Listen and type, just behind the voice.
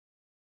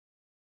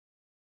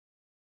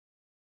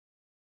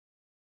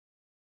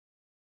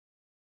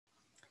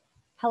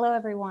Hello,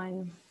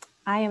 everyone.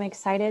 I am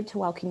excited to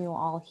welcome you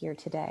all here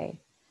today.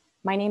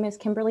 My name is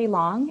Kimberly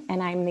Long,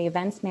 and I'm the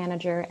events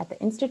manager at the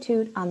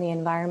Institute on the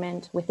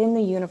Environment within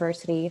the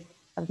University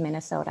of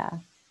Minnesota.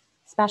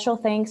 Special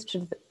thanks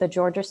to the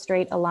Georgia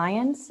Strait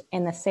Alliance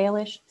and the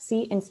Salish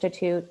Sea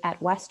Institute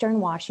at Western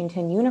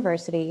Washington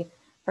University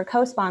for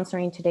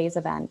co-sponsoring today's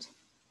event.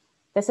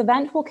 This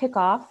event will kick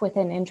off with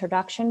an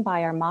introduction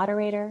by our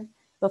moderator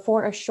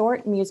before a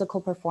short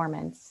musical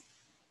performance.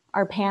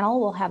 Our panel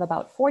will have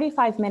about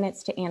 45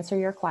 minutes to answer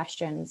your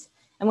questions,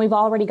 and we've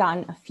already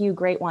gotten a few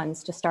great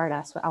ones to start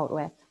us out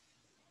with.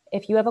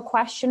 If you have a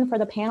question for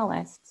the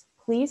panelists,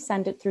 please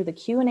send it through the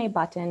Q&A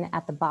button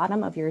at the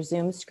bottom of your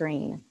Zoom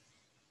screen.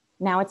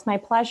 Now it's my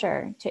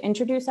pleasure to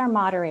introduce our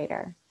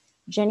moderator,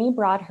 Jenny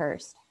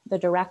Broadhurst, the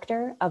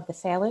director of the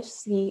Salish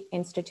Sea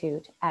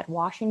Institute at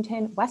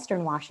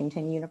Western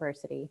Washington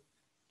University.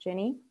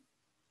 Jenny?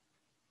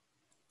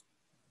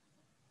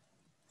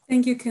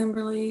 Thank you,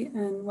 Kimberly,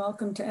 and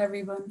welcome to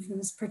everyone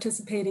who's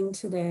participating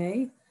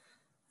today.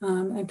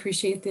 I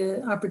appreciate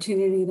the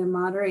opportunity to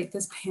moderate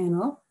this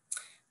panel.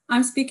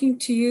 I'm speaking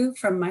to you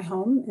from my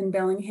home in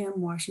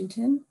Bellingham,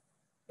 Washington.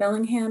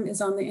 Bellingham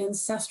is on the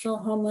ancestral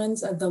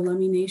homelands of the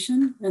Lummi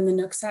Nation and the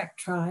Nooksack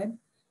tribe,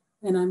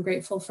 and I'm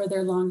grateful for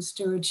their long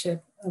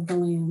stewardship of the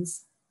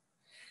lands.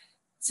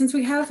 Since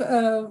we have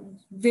a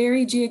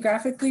very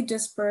geographically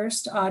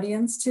dispersed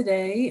audience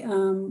today,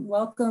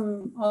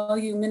 welcome all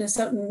you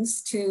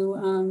Minnesotans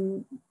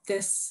to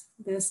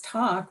this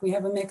talk. We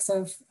have a mix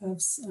of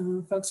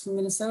folks from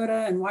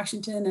Minnesota and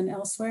Washington and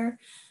elsewhere.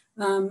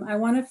 I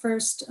want to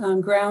first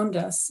ground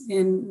us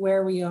in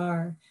where we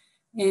are.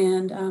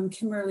 And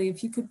Kimberly,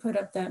 if you could put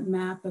up that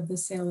map of the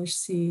Salish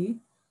Sea,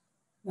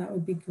 that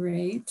would be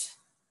great.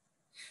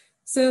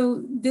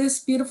 So this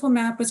beautiful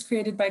map was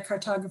created by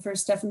cartographer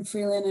Stefan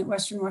Freeland at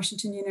Western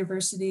Washington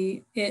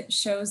University. It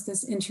shows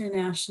this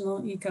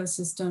international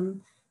ecosystem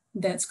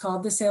that's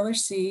called the Salish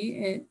Sea.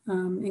 It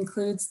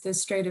includes the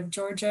Strait of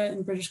Georgia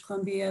in British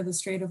Columbia, the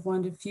Strait of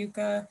Juan de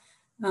Fuca,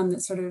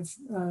 that sort of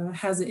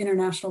has an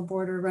international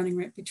border running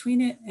right between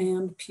it,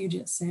 and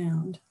Puget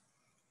Sound.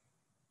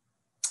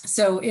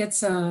 So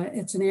it's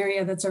an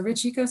area that's a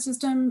rich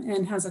ecosystem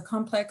and has a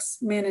complex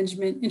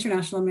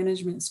international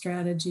management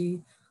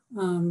strategy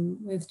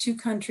with 2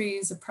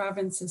 countries, a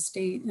province, a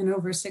state, and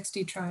over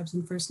 60 tribes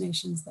and First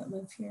Nations that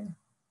live here.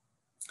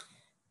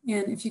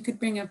 And if you could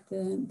bring up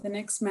the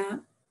next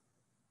map.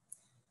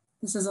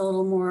 This is a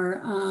little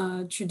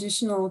more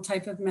traditional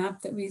type of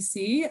map that we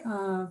see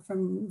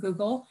from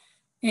Google.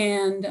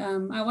 And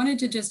I wanted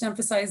to just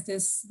emphasize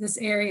this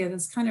area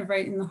that's kind of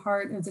right in the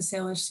heart of the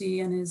Salish Sea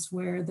and is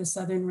where the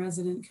southern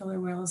resident killer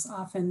whales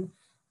often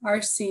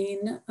are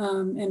seen,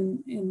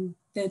 and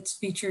that's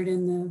featured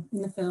in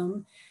the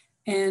film.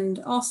 And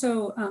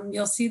also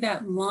you'll see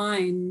that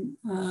line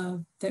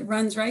that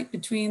runs right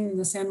between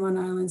the San Juan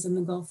Islands and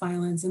the Gulf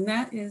Islands. And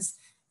that is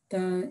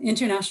the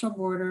international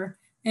border.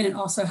 And it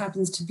also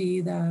happens to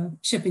be the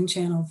shipping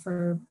channel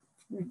for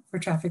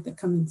traffic that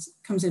comes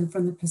in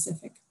from the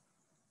Pacific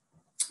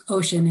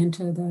Ocean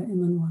into the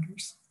inland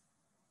waters.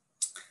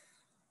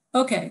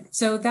 Okay,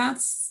 so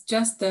that's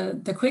just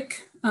the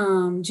quick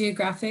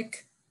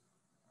geographic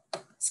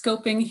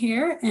scoping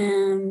here.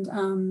 And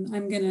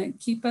I'm gonna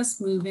keep us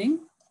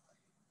moving.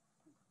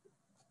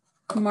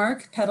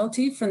 Mark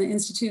Peddlety from the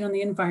Institute on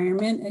the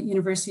Environment at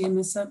University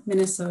of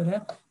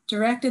Minnesota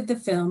directed the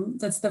film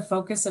that's the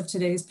focus of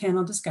today's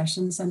panel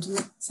discussion,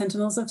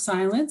 Sentinels of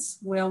Silence,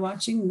 Whale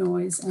Watching,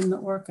 Noise, and the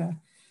Orca.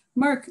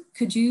 Mark,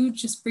 could you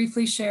just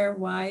briefly share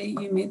why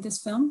you made this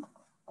film?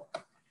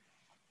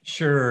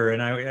 Sure,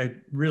 and I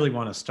really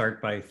want to start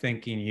by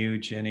thanking you,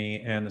 Jenny,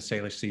 and the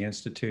Salish Sea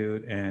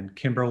Institute, and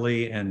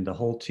Kimberly, and the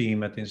whole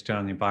team at the Institute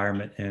on the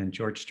Environment and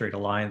Georgia Strait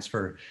Alliance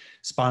for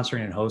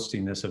sponsoring and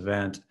hosting this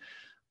event.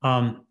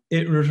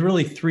 It was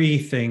really 3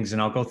 things,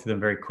 and I'll go through them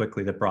very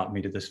quickly, that brought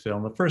me to this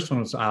film. The first one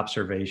was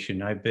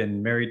observation. I've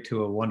been married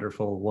to a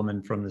wonderful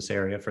woman from this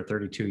area for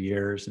 32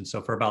 years. And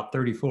so for about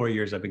 34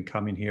 years, I've been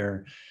coming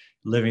here,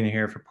 living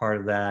here for part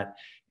of that,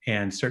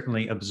 and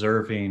certainly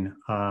observing.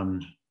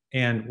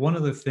 And one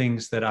of the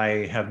things that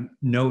I have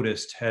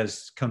noticed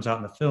comes out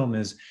in the film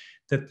is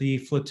that the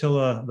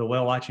flotilla, the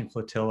whale watching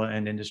flotilla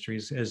and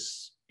industries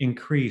has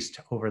increased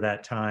over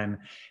that time.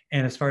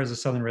 And as far as the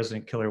southern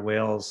resident killer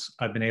whales,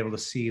 I've been able to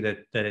see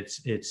that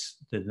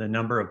the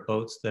number of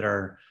boats that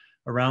are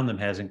around them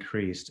has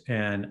increased,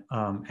 and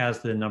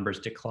as the numbers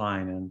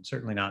decline, and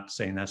certainly not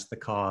saying that's the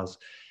cause.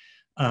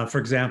 For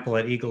example,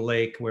 at Eagle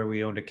Lake, where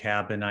we owned a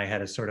cabin, I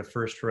had a sort of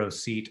first row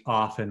seat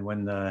often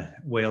when the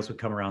whales would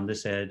come around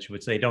this edge,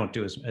 which they don't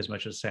do as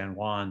much as San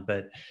Juan,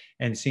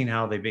 and seeing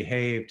how they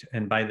behaved,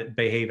 and by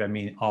behave, I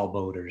mean all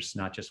boaters,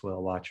 not just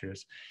whale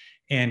watchers.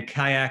 And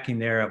kayaking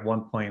there at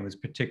one point was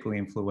particularly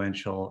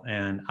influential.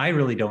 And I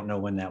really don't know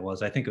when that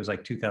was. I think it was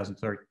like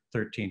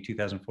 2013,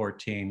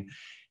 2014.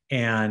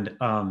 And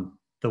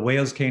the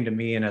whales came to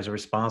me, and as a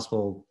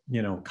responsible,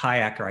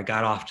 kayaker, I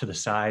got off to the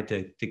side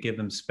to give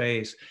them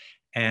space.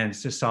 and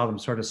just saw them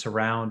sort of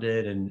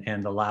surrounded,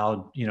 and the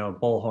loud, you know,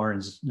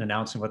 bullhorns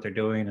announcing what they're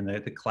doing, and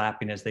the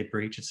clapping as they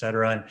breach, et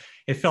cetera. And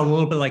it felt a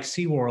little bit like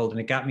SeaWorld, and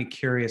it got me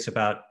curious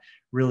about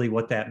really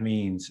what that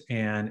means.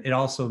 And it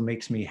also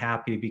makes me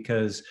happy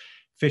because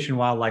Fish and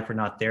Wildlife were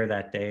not there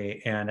that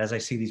day. And as I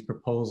see these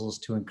proposals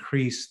to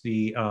increase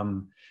the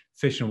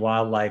Fish and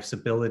Wildlife's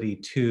ability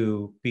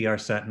to be our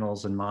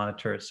sentinels and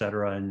monitor, et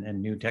cetera,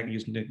 and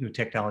use new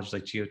technologies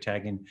like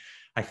geotagging,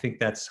 I think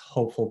that's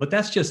hopeful. But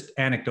that's just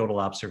anecdotal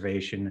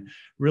observation.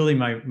 Really,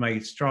 my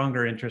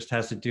stronger interest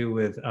has to do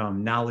with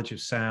knowledge of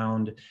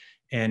sound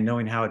and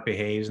knowing how it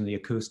behaves and the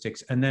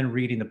acoustics, and then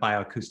reading the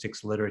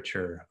bioacoustics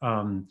literature.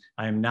 I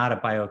am not a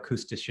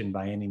bioacoustician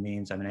by any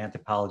means. I'm an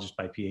anthropologist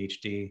by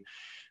PhD.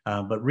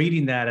 But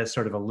reading that as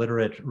sort of a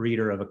literate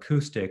reader of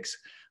acoustics,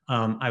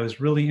 I was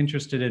really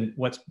interested in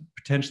what's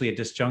potentially a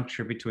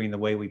disjuncture between the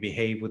way we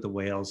behave with the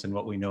whales and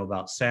what we know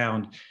about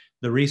sound.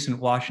 The recent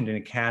Washington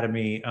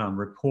Academy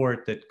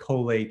report that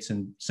collates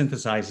and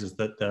synthesizes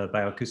the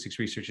bioacoustics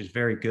research is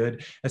very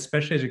good,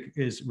 especially as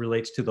it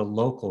relates to the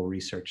local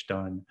research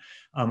done.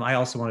 I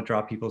also want to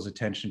draw people's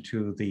attention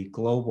to the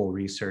global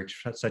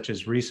research, such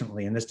as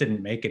recently, and this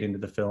didn't make it into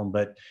the film,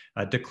 but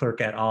de Klerk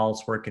et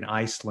al.'s work in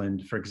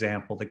Iceland, for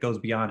example, that goes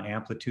beyond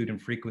amplitude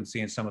and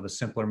frequency and some of the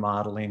simpler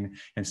modeling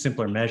and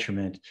simpler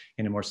measurement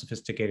in a more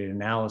sophisticated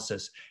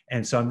analysis.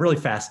 And so I'm really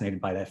fascinated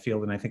by that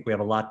field, and I think we have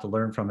a lot to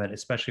learn from it,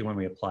 especially when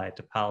we apply it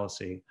to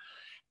policy.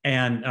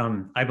 And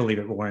I believe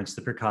it warrants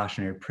the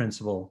precautionary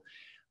principle.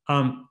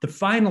 The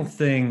final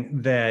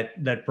thing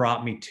that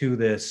brought me to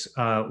this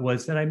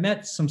was that I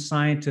met some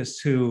scientists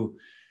who,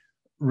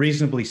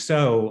 reasonably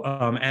so,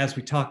 as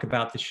we talk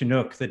about the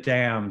Chinook, the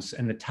dams,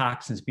 and the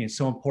toxins being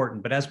so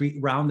important, but as we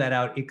round that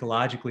out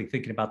ecologically,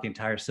 thinking about the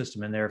entire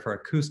system, and therefore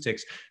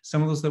acoustics,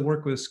 some of those that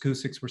work with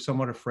acoustics were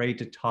somewhat afraid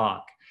to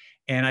talk.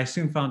 And I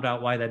soon found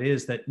out why that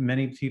is, that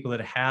many people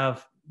that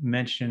have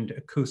mentioned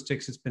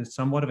acoustics, it's been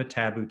somewhat of a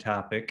taboo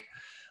topic.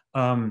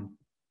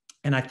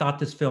 And I thought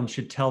this film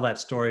should tell that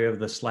story of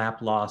the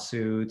SLAP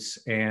lawsuits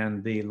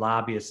and the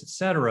lobbyists, et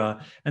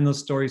cetera, and those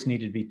stories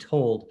needed to be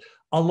told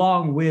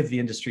along with the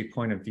industry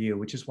point of view,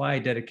 which is why I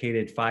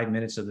dedicated 5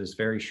 minutes of this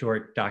very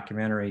short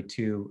documentary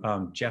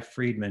to Jeff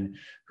Friedman,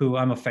 who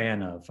I'm a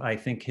fan of. I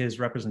think his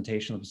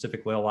representation of the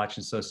Pacific Whale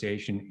Watching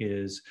Association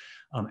is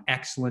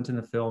excellent in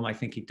the film. I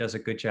think he does a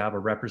good job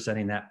of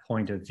representing that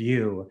point of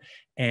view.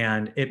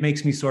 And it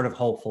makes me sort of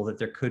hopeful that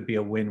there could be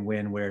a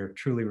win-win where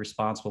truly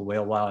responsible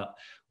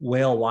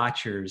whale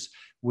watchers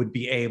would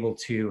be able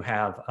to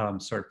have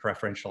sort of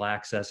preferential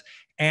access,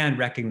 and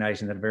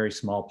recognizing that a very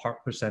small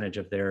percentage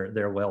of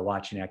their whale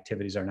watching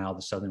activities are now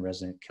the southern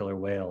resident killer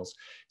whales.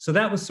 So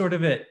that was sort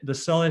of it. The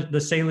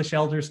Salish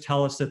elders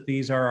tell us that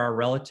these are our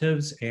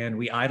relatives, and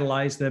we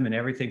idolize them in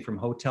everything from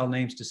hotel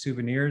names to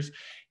souvenirs.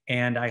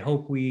 And I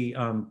hope we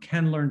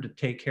can learn to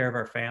take care of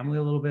our family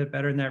a little bit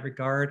better in that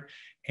regard.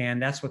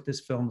 And that's what this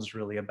film is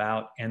really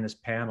about, and this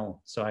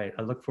panel. So I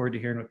look forward to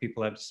hearing what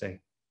people have to say.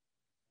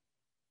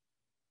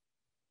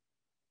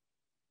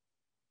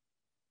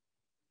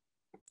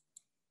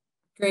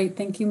 Great,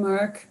 thank you,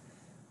 Mark.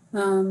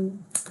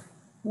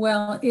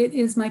 Well, it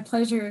is my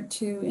pleasure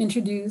to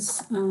introduce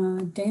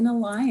Dana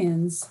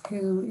Lyons,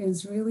 who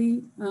is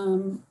really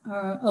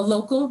a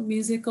local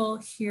musical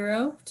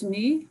hero to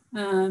me.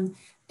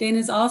 Dana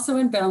is also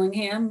in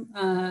Bellingham,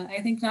 I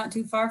think not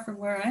too far from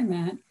where I'm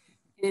at.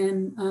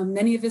 And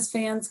many of his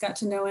fans got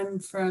to know him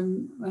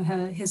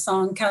from his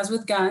song Cows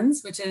with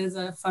Guns, which is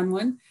a fun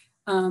one.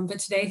 But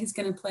today he's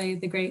going to play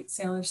The Great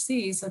Salish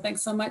Sea. So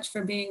thanks so much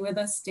for being with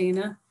us,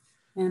 Dana.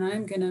 And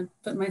I'm going to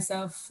put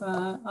myself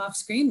off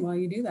screen while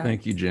you do that.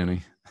 Thank you,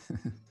 Jenny.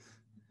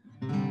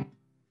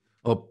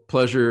 Well,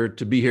 pleasure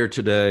to be here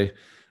today.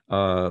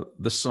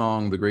 This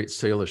song, The Great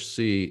Salish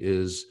Sea,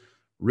 is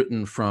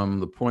written from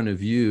the point of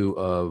view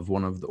of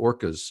one of the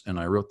orcas. And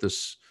I wrote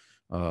this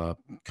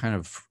kind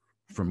of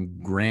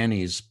from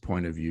Granny's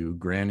point of view.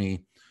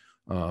 Granny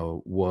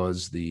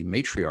was the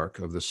matriarch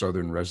of the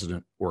southern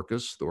resident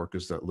orcas, the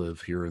orcas that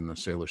live here in the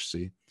Salish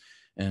Sea.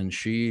 And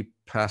she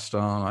passed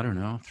on, I don't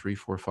know, 3,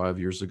 4, 5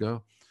 years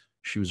ago.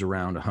 She was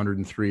around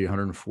 103,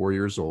 104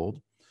 years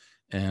old.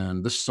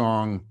 And this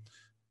song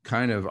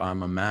kind of,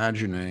 I'm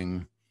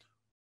imagining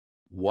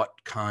what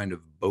kind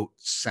of boat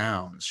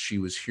sounds she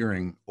was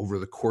hearing over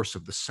the course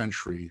of the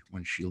century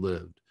when she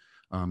lived.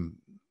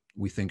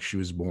 We think she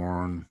was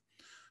born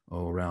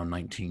around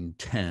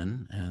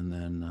 1910, and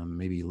then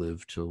maybe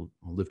lived till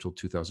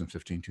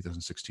 2015,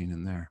 2016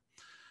 in there.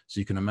 So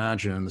you can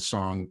imagine the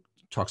song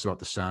talks about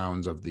the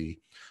sounds of the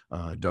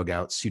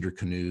dugout cedar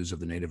canoes of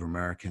the Native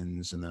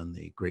Americans, and then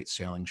the great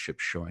sailing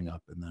ships showing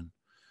up, and then,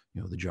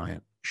 you know, the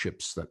giant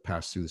ships that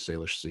pass through the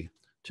Salish Sea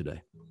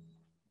today.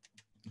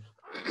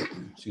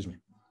 Excuse me.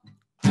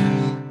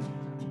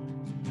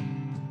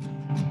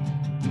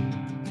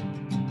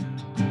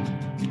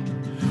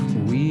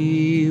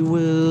 We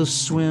will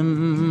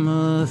swim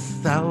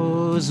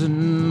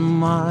 1,000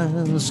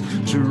 miles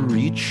to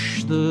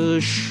reach the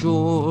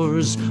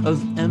shores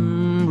of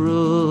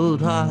emerald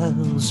emerald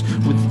isles,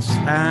 with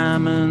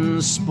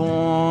salmon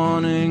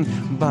spawning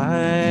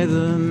by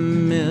the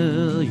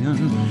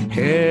million,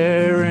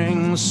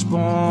 herring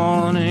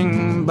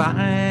spawning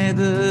by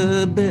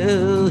the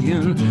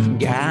billion.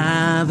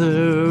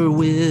 Gather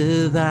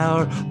with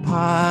our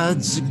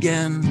pods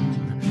again,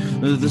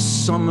 the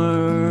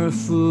summer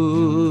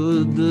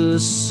food, the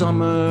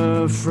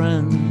summer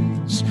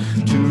friends,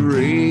 to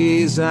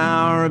raise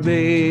our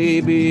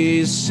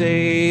babies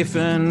safe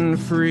and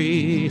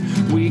free.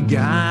 We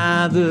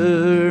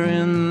gather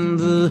in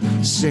the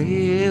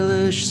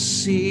Salish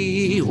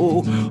Sea.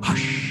 Oh,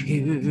 hush,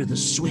 hear the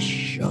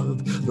swish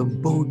of the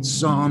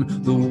boats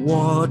on the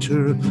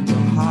water, the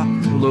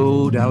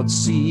hollowed out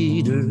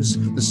cedars,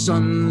 the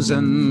sons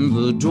and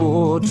the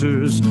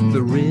daughters,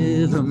 the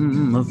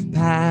rhythm of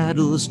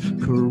paddles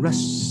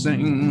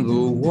caressing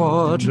the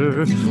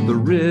water, the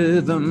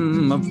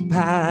rhythm of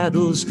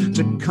paddles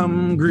to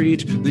come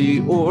greet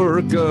the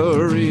Orca.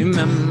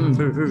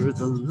 Remember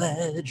the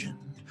legend,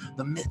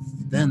 the myth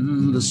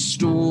and the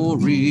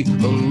story,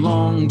 a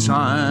long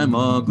time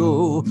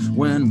ago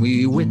when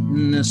we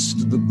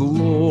witnessed the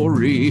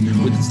glory,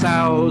 with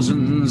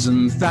thousands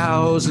and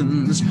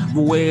thousands of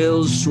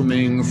whales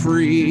swimming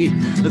free.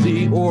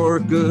 The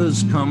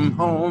orcas come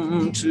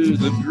home to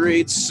the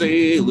great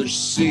Salish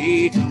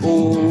Sea.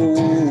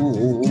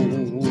 Oh,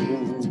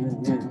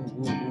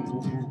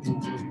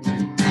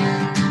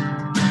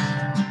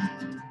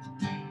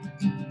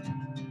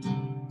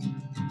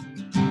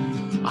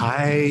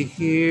 I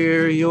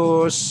hear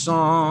your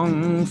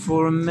song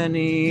for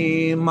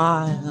many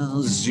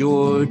miles,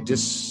 your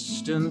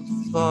distant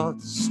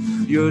thoughts,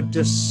 your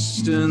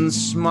distant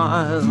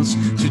smiles.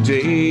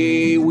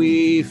 Today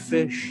we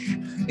fish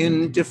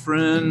in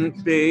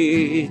different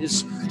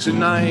bays.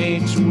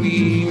 Tonight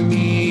we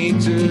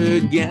meet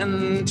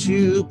again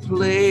to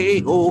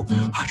play. Oh,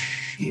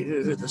 hush,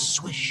 hear the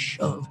swish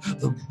of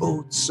the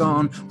boats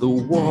on the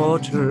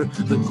water,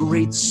 the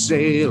great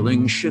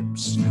sailing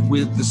ships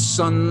with the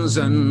sons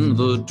and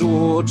the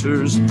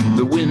daughters,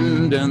 the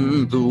wind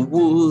and the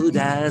wood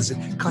as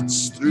it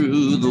cuts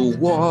through the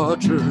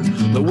water,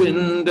 the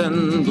wind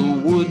and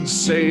the wood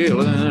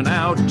sailing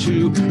out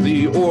to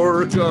the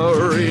Orca.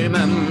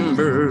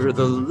 Remember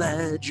the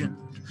legend,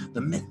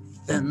 the myth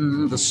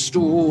and the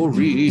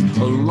story,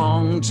 a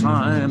long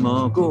time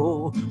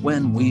ago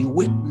when we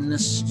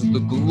witnessed the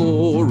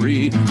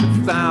glory,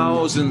 with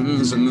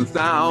thousands and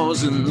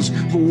thousands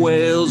of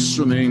whales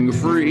swimming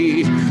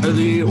free.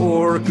 The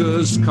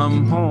orcas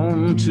come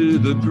home to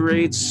the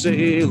great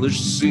Salish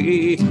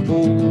Sea.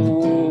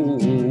 Oh,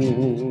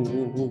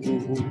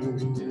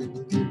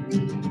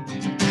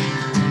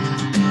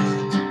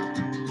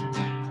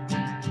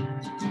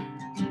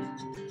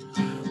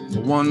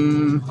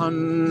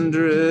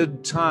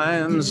 100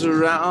 times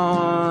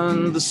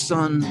around the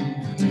sun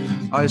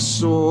I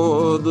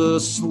saw the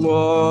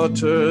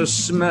slaughter,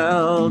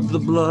 smelled the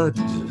blood,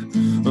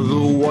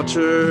 the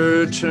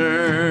water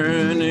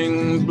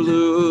turning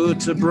blue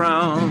to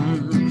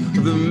brown,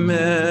 the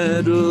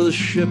metal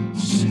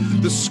ships,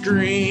 the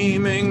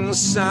screaming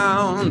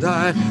sound.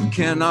 I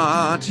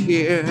cannot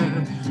hear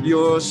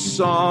your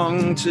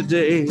song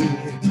today.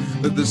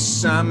 The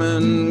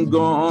salmon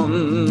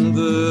gone,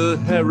 the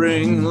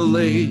herring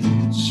late,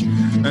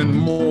 and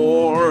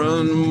more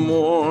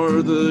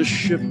the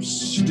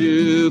ships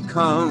do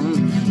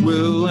come.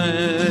 Will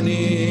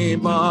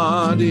anybody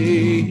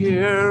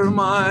hear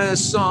my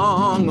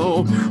song?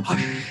 Oh,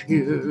 hush,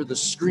 hear the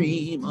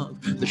scream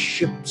of the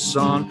ships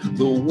on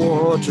the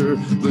water,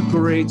 the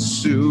great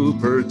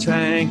super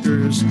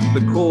tankers,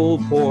 the coal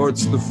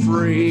ports, the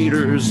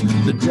freighters,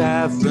 the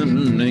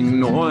deafening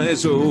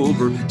noise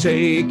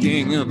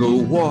overtaking the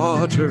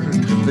water,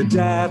 the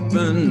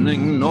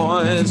deafening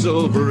noise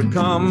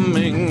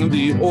overcoming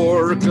the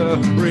Orca.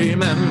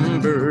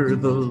 Remember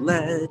the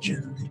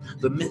legend,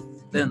 the myth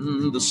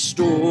and the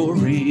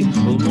story,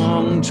 a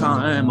long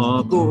time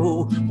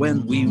ago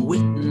when we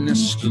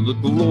witnessed the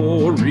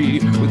glory,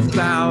 with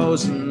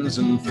thousands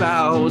and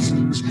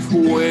thousands of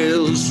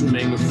whales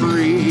swimming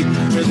free.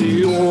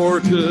 The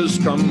orcas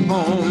come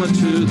home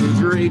to the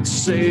great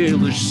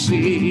Salish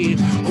Sea.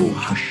 Oh,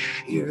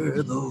 hush,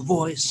 hear the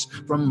voice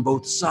from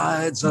both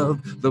sides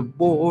of the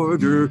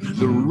border,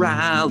 the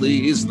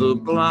rallies, the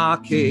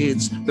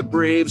blockades, the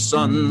brave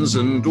sons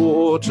and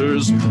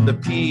daughters. The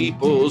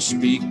people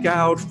speak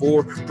out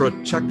for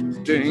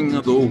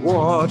protecting the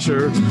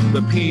water.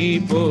 The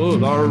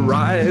people are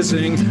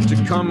rising to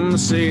come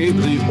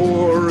save the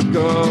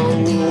Orca.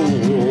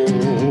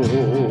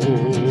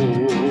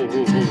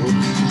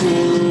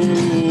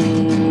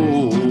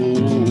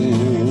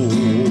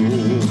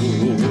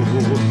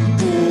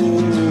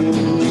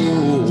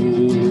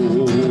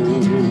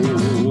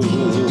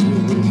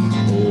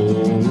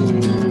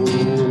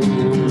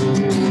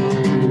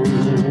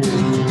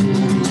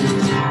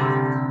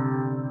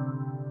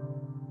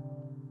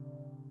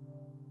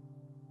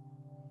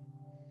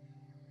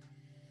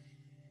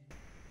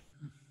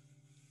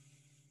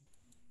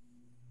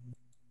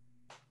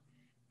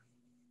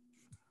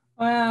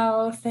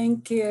 Wow,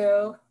 thank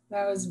you.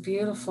 That was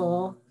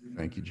beautiful.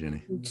 Thank you,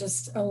 Jenny.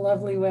 Just a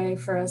lovely way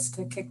for us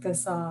to kick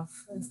this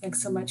off.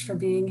 Thanks so much for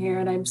being here.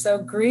 And I'm so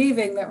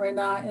grieving that we're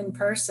not in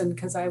person,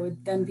 because I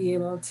would then be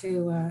able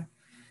to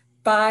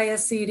buy a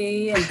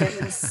CD and get you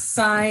to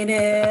sign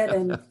it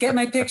and get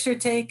my picture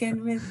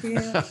taken with you.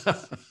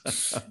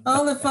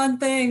 All the fun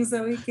things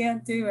that we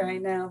can't do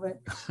right now,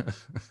 but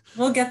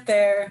we'll get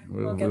there.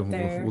 We'll get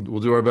there.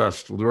 We'll do our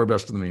best. We'll do our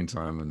best in the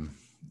meantime.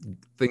 And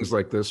things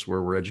like this,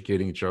 where we're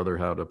educating each other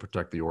how to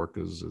protect the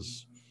orcas,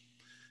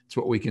 it's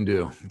what we can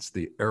do. It's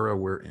the era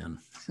we're in.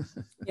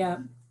 Yeah.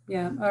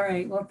 All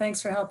right. Well, thanks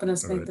for helping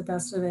us make the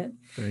best of it.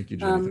 Thank you,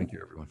 Jenny. Thank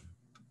you, everyone.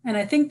 And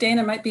I think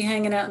Dana might be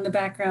hanging out in the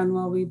background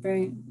while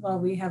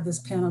we have this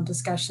panel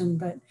discussion,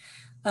 but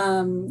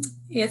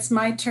it's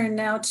my turn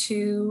now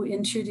to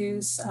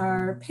introduce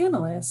our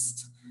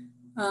panelists.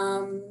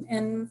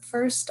 And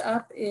first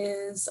up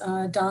is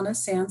Donna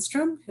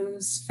Sandstrom,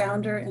 who's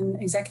founder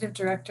and executive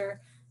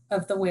director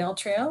of the Whale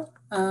Trail.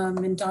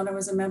 And Donna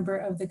was a member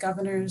of the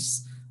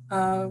governor's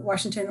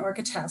Washington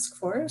Orca Task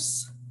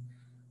Force.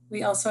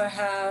 We also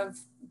have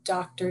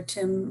Dr.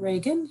 Tim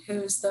Reagan,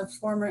 who's the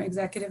former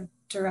executive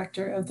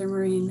director of the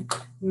Marine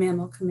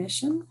Mammal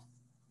Commission.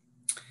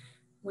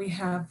 We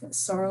have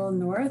Sorrel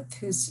North,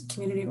 who's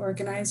community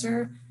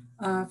organizer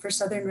for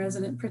Southern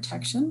Resident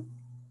Protection.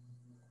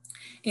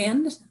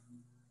 And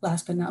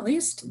last but not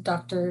least,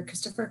 Dr.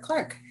 Christopher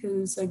Clark,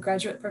 who's a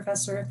graduate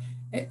professor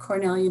at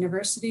Cornell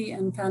University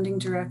and founding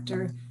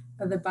director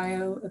of the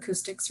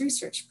Bioacoustics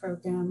Research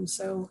Program.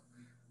 So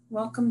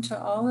welcome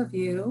to all of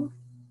you.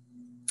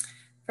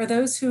 For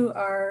those who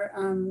are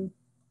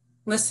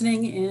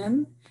listening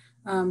in,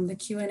 the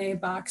Q&A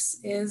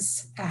box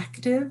is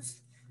active,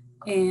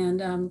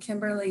 and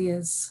Kimberly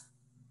is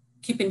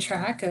keeping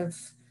track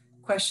of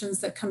questions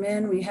that come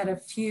in. We had a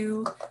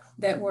few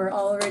that were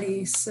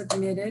already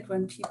submitted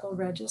when people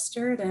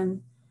registered,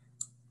 and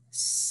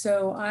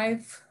so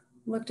I've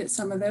looked at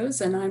some of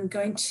those, and I'm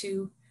going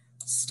to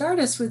start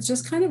us with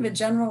just kind of a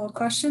general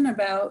question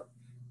about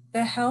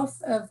the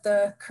health of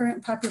the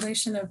current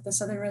population of the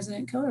southern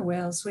resident killer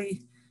whales.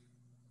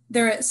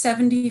 They're at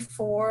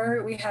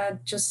 74. We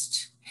had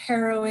just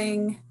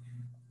harrowing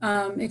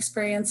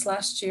experience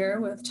last year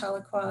with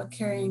Tahlequah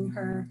carrying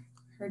her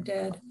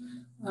dead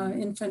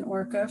infant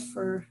orca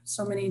for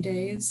so many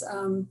days.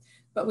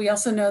 But we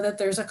also know that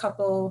there's a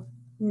couple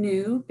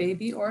new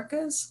baby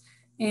orcas.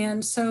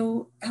 And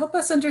so help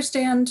us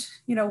understand,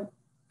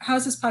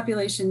 how's this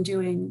population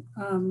doing?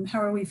 How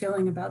are we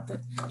feeling about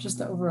just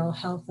the overall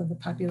health of the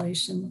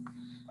population?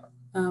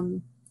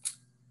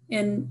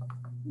 And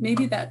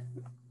maybe that,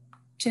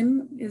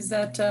 Tim, is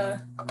that,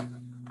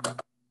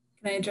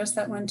 can I address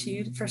that one to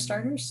you for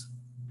starters?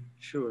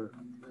 Sure,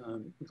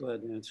 I'm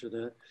glad to answer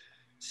that.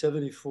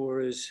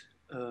 74 is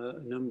a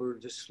number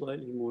just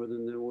slightly more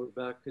than there were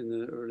back in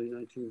the early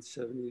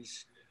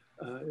 1970s.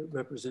 It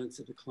represents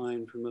a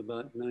decline from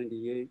about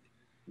 98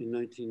 in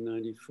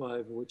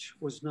 1995, which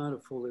was not a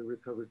fully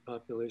recovered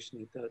population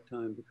at that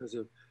time because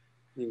of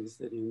things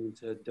that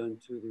humans had done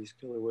to these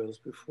killer whales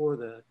before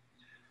that.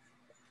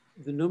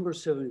 The number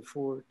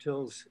 74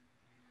 tells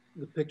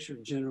the picture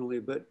generally,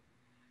 but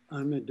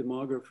I'm a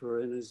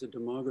demographer, and as a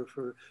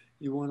demographer,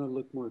 you want to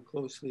look more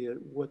closely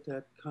at what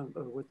that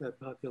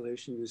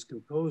population is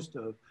composed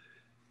of.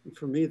 And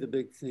for me, the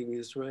big thing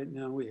is right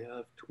now we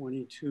have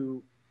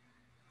 22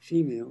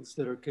 females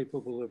that are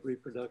capable of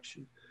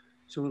reproduction.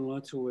 So in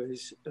lots of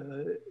ways,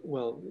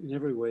 well, in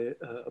every way,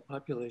 a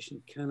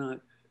population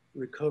cannot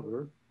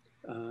recover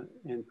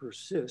and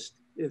persist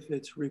if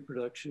its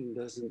reproduction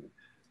doesn't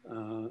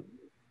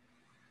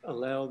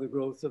allow the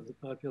growth of the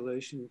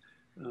population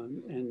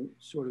and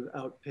sort of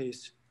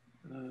outpace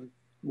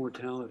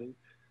mortality.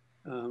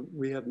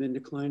 We have been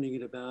declining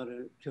at about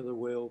a killer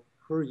whale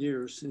per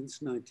year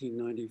since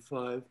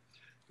 1995,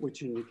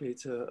 which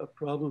indicates a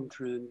problem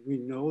trend. We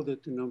know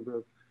that the number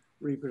of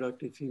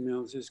reproductive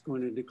females is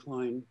going to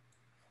decline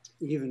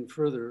even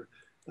further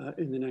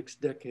in the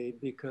next decade,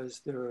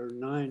 because there are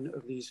 9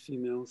 of these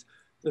females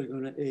that are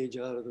going to age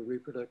out of the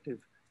reproductive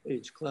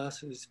age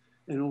classes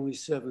and only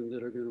 7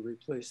 that are going to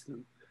replace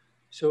them.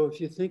 So if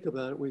you think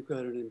about it, we've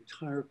got an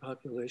entire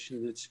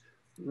population that's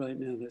right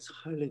now that's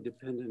highly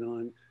dependent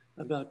on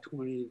about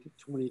 20 to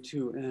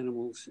 22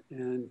 animals.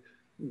 And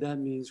that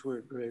means we're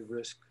at grave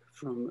risk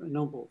from a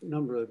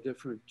number of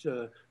different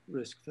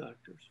risk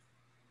factors.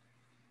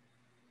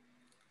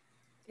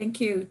 Thank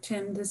you,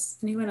 Tim. Does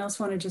anyone else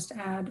want to just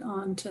add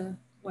on to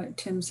what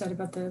Tim said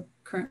about the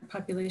current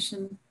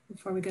population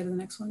before we go to the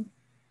next one?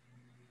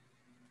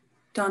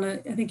 Donna,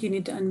 I think you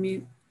need to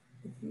unmute.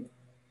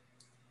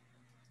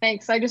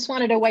 Thanks. I just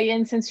wanted to weigh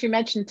in since you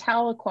mentioned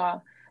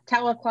Tahlequah.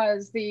 Tahlequah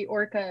is the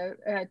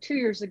orca 2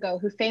 years ago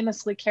who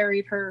famously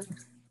carried her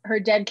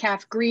dead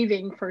calf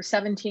grieving for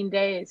 17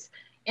 days.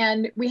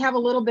 And we have a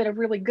little bit of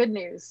really good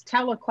news.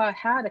 Tahlequah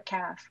had a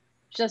calf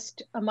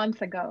just a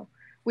month ago.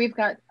 We've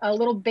got a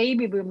little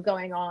baby boom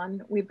going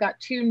on. We've got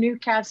 2 new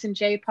calves in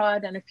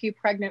J-pod and a few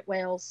pregnant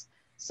whales.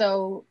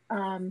 So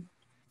the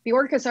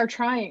orcas are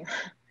trying.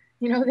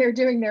 They're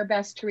doing their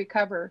best to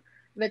recover.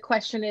 The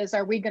question is,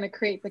 are we going to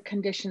create the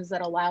conditions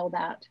that allow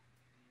that?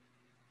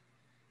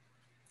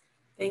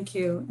 Thank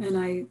you. And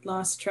I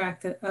lost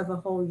track of a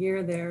whole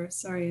year there.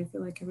 Sorry, I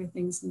feel like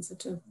everything's in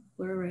such a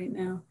blur right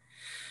now.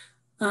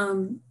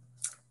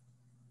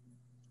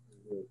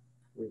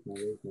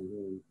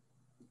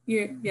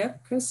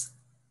 Yep, Chris?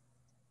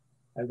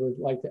 I would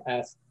like to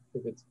ask,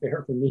 if it's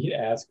fair for me to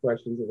ask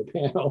questions of the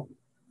panel,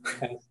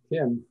 ask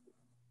Tim,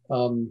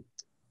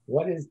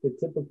 what is the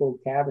typical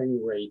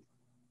calving rate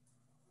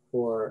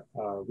for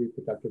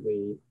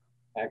reproductively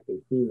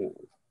active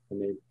females? Can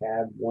they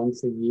calve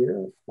once a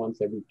year,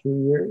 once every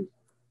 2 years?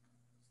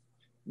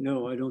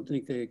 No, I don't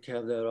think they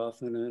calve that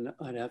often, and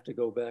I'd have to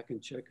go back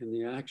and check in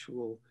the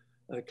actual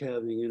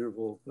calving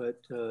interval, but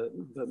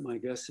my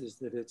guess is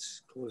that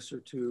it's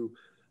closer to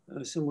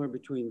somewhere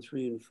between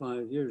 3 and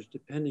 5 years,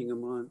 depending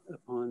upon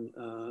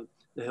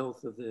the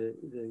health of the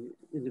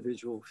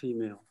individual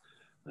female.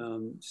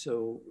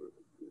 So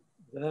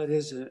that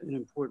is an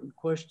important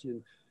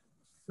question,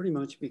 pretty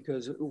much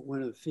because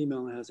when a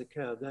female has a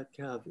calf, that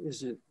calf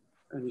isn't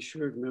an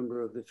assured member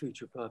of the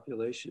future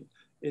population.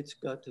 It's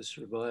got to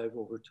survive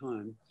over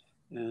time.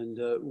 And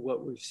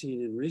what we've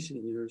seen in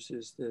recent years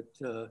is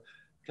that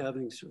calf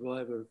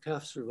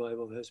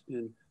survival has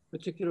been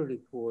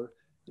particularly poor.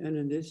 And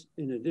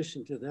in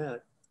addition to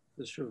that,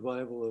 the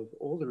survival of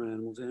older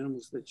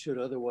animals that should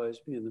otherwise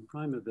be in the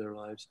prime of their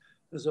lives,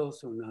 has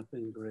also not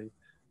been great.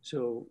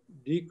 So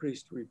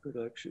decreased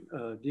reproduction,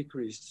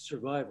 decreased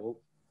survival,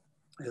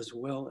 as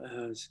well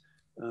as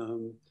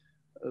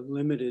a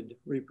limited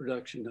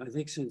reproduction. I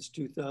think since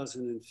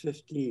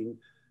 2015,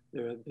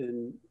 there have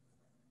been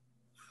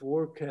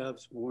 4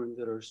 calves born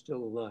that are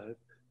still alive,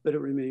 but it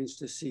remains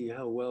to see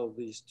how well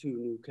these 2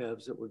 new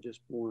calves that were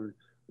just born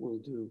will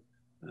do.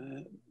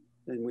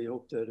 And we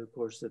hope that, of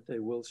course, that they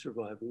will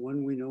survive.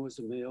 One we know is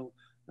a male,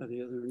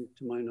 the other,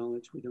 to my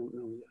knowledge, we don't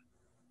know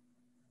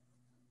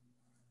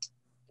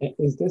yet.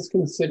 Is this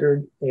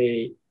considered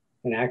an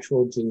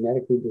actual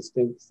genetically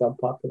distinct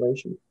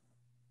subpopulation?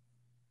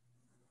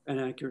 An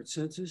accurate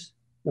census?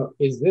 No,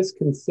 is this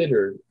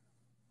considered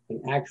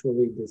an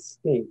actually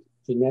distinct,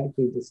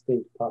 genetically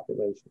distinct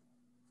population?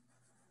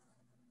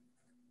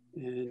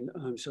 And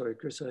I'm sorry,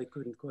 Chris, I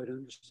couldn't quite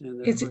understand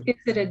that. Is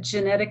it a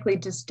genetically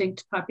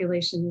distinct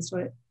population is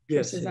what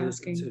Chris is asking? Yes, it is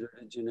considered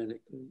a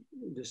genetically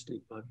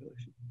distinct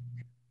population.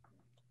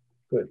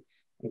 Good,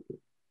 thank you.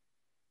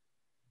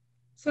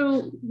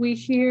 So we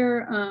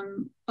hear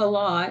a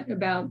lot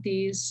about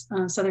these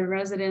southern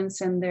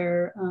residents and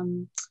their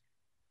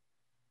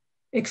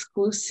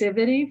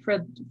exclusivity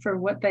for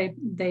what they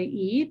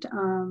eat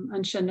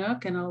on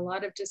Chinook, and a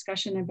lot of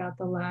discussion about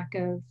the lack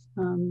of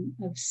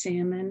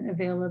salmon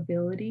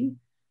availability.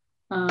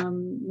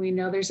 We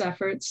know there's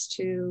efforts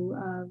to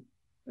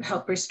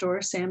help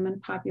restore salmon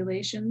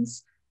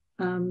populations.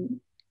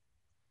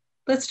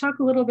 Let's talk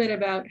a little bit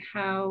about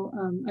how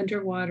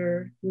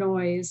underwater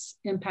noise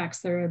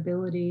impacts their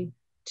ability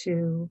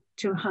to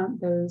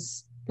hunt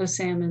those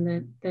salmon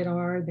that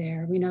are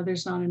there. We know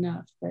there's not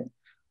enough, but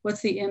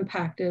what's the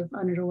impact of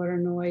underwater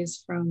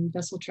noise from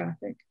vessel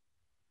traffic?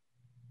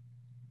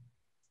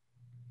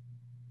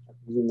 I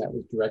presume that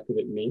was directed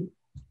at me.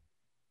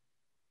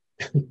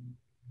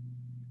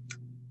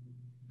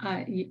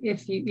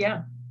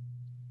 Yeah.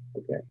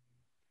 Okay.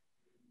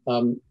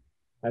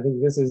 I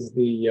think this is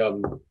the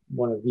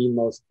one of the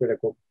most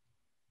critical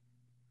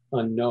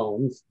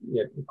unknowns,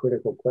 yet the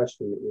critical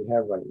question that we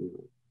have right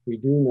now. We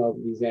do know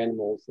that these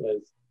animals,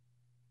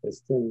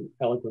 as Tim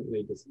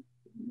eloquently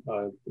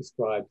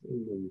described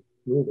in the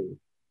movie,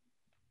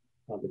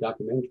 the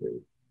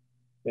documentary,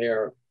 they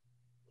are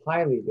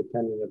highly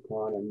dependent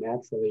upon a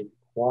naturally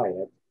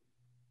quiet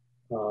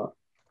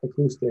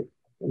acoustic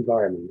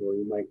environment, or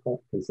you might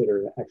consider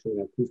it actually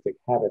an acoustic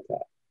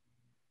habitat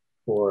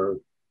for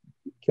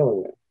killer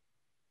whales.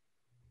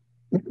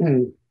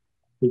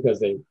 Because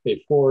they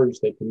forage,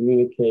 they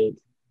communicate,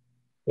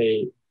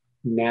 they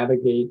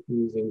navigate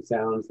using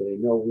sounds, so they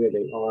know where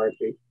they are.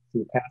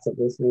 Through passive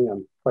listening,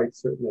 I'm quite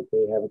certain that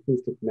they have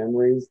acoustic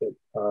memories that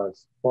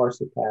far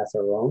surpass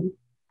our own.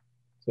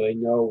 So they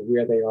know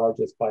where they are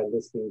just by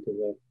listening to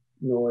the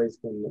noise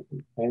from the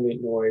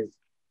ambient noise,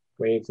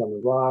 waves on the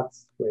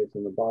rocks, waves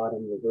on the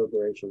bottom,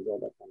 reverberations, all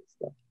that kind of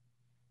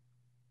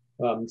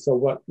stuff. So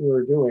what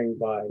we're doing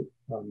by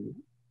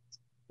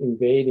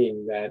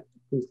invading that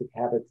acoustic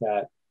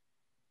habitat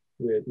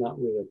not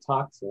with a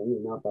toxin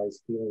and not by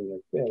stealing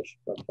their fish,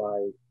 but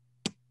by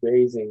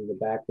raising the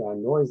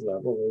background noise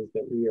level, is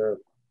that we are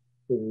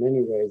in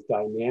many ways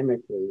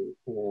dynamically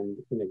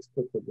and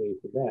inexplicably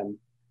for them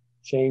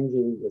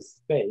changing the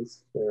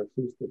space, their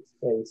acoustic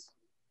space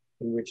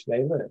in which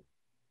they live.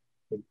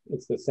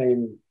 It's the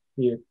same,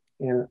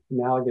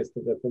 analogous to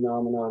the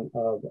phenomenon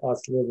of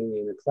us living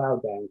in a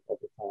cloud bank all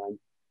the time,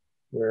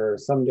 where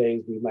some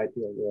days we might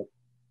be able to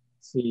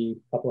see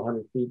a couple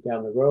hundred feet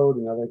down the road,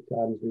 and other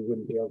times we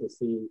wouldn't be able to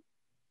see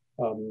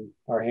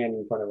our hand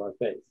in front of our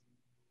face.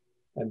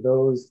 And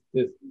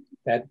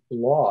that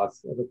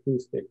loss of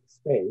acoustic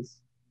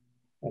space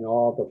and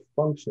all the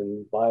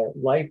functions,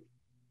 life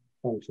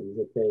functions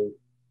that they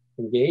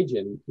engage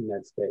in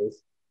that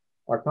space,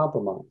 are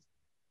compromised.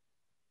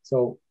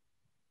 So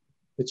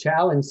the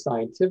challenge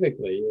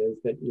scientifically is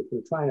that if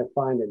we're trying to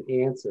find an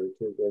answer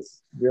to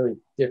this really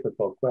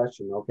difficult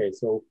question, okay,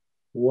 so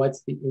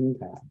what's the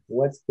impact?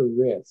 What's the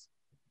risk?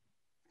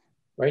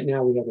 Right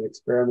now we have an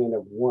experiment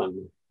of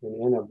one,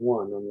 an N of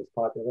one on this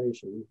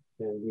population,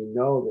 and we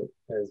know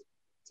that, as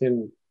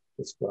Tim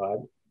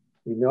described,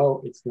 we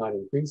know it's not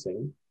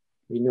increasing.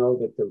 We know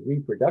that the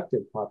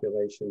reproductive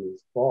population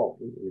is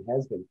falling and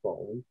has been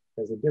falling.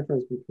 There's a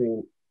difference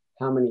between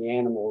how many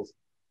animals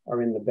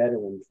are in the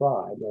Bedouin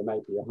tribe. There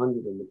might be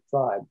 100 in the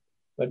tribe,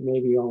 but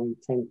maybe only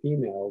 10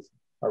 females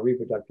are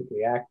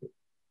reproductively active.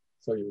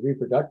 So your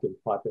reproductive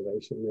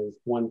population is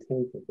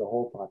 1/10 of the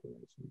whole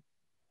population.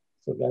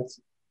 So that's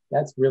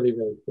really,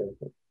 really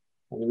critical.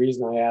 And the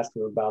reason I asked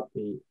him about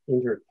the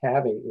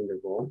intercalving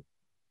interval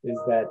is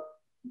that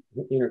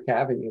the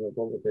intercalving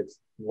interval, if it's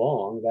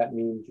long, that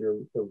means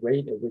the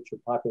rate at which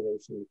your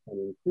population can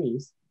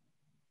increase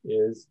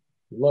is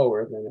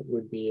lower than it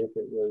would be if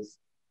it was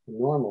a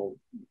normal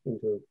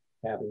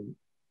intercalving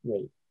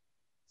rate.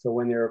 So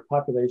when there are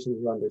populations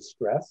who are under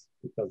stress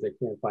because they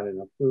can't find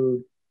enough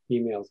food,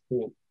 females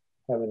can't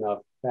have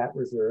enough fat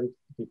reserves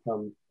to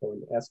go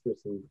into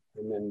estrus and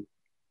then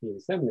be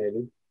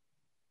inseminated,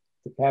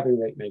 the calving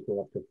rate may go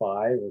up to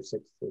 5 or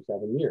 6 or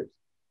 7 years.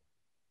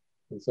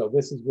 And so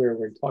this is where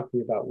we're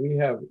talking about, we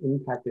have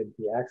impacted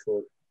the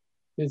actual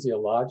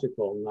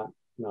physiological,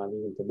 not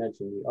even to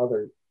mention the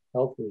other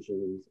health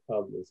regimes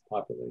of this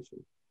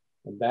population.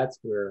 And that's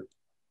where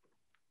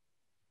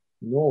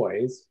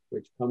noise,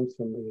 which comes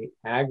from the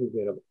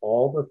aggregate of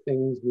all the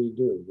things we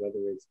do,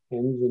 whether it's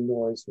engine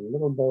noise from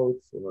little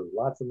boats or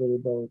lots of little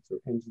boats, or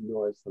engine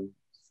noise from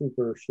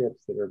super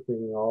ships that are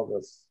bringing all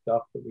the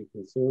stuff that we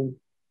consume,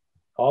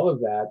 all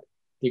of that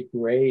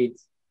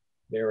degrades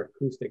their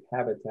acoustic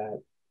habitat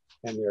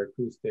and their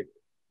acoustic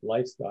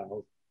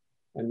lifestyles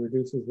and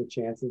reduces the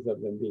chances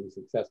of them being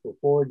successful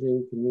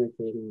foraging,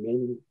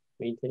 communicating,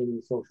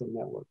 maintaining social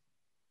networks.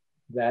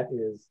 That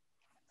is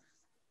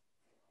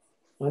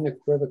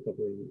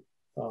unequivocally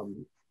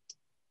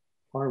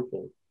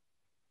harmful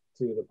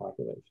to the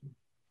population.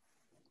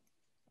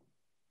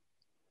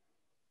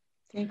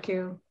 Thank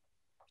you.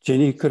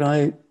 Jenny, could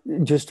I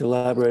just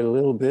elaborate a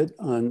little bit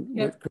on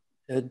what Chris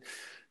said?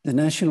 The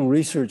National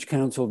Research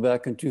Council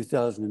back in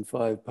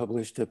 2005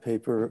 published a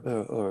paper,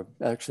 or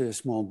actually a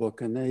small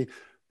book, and they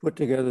put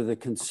together the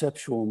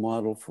conceptual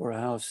model for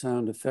how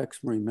sound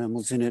affects marine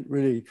mammals, and it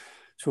really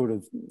sort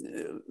of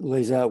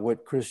lays out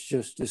what Chris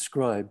just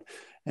described.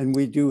 And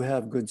we do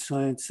have good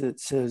science that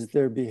says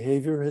their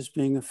behavior is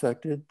being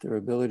affected, their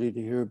ability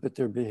to hear, but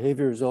their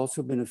behavior has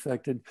also been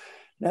affected.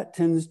 That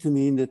tends to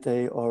mean that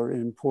they are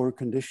in poor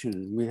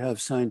condition. We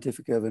have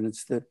scientific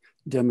evidence that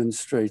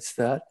demonstrates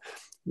that.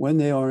 When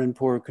they are in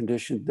poor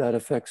condition, that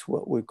affects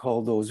what we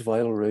call those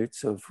vital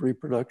rates of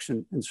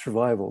reproduction and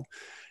survival.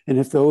 And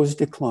if those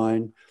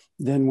decline,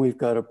 then we've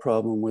got a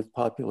problem with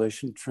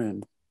population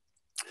trend.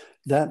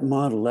 That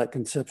model, that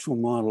conceptual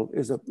model,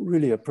 is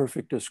really a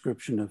perfect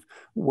description of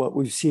what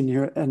we've seen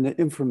here, and the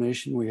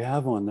information we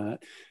have on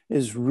that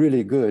is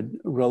really good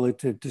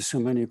relative to so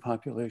many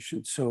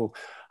populations. So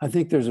I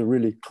think there's a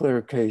really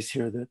clear case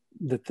here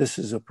that this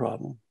is a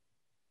problem.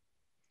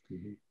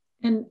 Mm-hmm.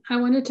 And I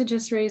wanted to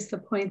just raise the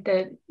point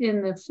that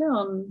in the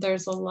film,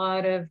 there's a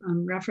lot of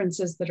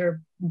references that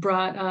are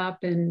brought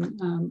up and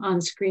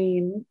on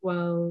screen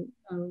while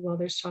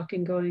there's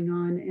talking going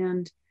on.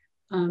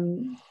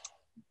 And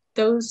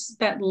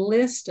that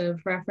list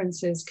of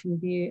references can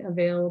be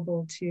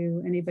available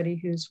to anybody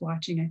who's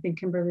watching. I think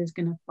Kimberly's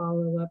going to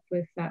follow up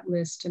with that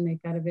list to make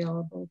that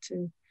available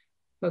to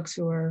folks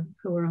who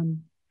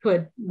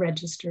had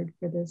registered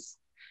for this.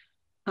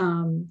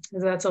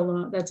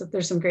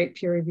 There's some great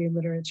peer-reviewed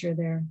literature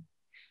there.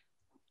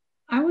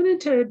 I wanted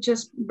to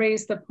just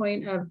raise the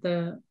point of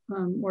the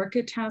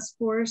Orca task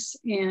force,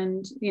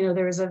 and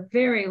there was a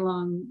very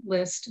long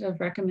list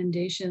of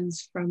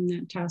recommendations from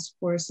that task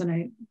force,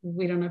 and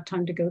we don't have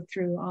time to go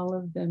through all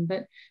of them.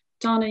 But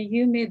Donna,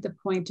 you made the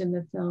point in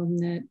the film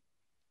that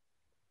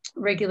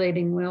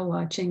regulating whale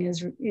watching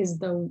is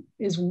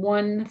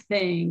one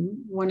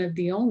thing, one of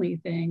the only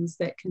things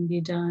that can be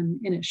done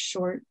in a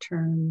short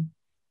term.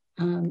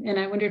 And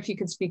I wonder if you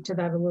could speak to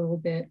that a little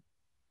bit.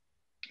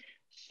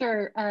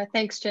 Sure,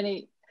 thanks,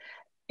 Jenny.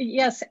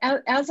 Yes,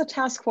 as a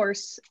task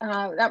force,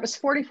 that was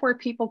 44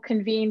 people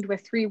convened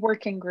with 3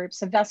 working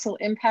groups: a vessel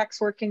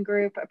impacts working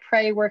group, a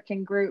prey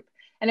working group,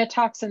 and a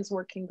toxins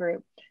working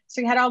group.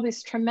 So you had all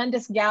this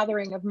tremendous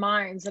gathering of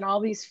minds in all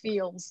these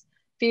fields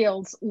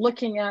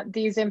looking at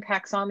these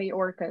impacts on the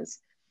orcas.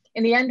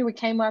 In the end, we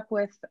came up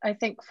with, I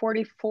think,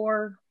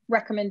 44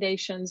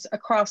 recommendations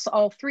across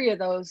all 3 of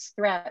those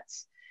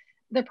threats.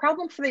 The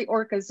problem for the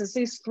orcas is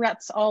these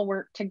threats all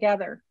work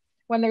together.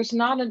 When there's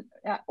not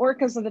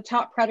orcas are the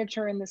top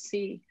predator in the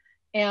sea,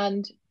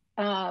 and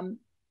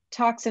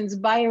toxins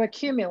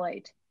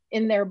bioaccumulate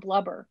in their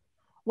blubber.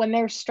 When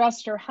they're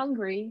stressed or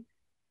hungry,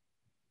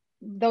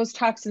 those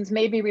toxins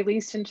may be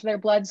released into their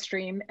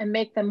bloodstream and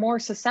make them more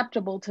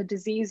susceptible to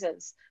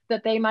diseases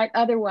that they might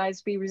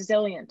otherwise be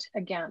resilient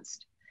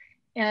against.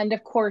 And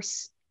of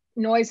course,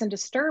 noise and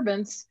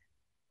disturbance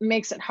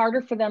makes it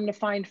harder for them to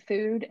find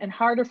food and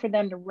harder for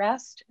them to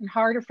rest and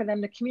harder for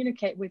them to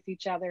communicate with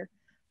each other,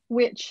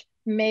 which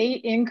may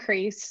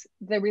increase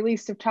the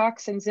release of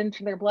toxins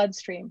into their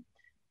bloodstream.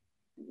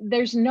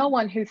 There's no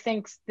one who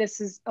thinks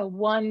this is a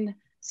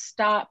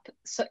one-stop.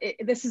 So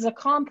this is a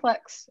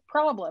complex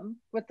problem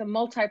with a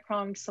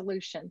multi-pronged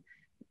solution.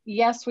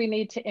 Yes, we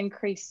need to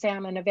increase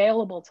salmon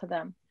available to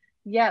them.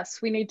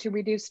 Yes, we need to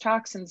reduce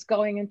toxins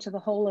going into the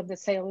whole of the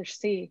Salish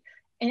Sea.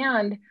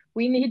 And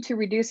we need to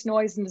reduce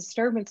noise and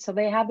disturbance so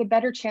they have a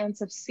better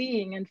chance of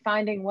seeing and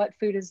finding what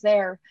food is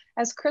there.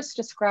 As Chris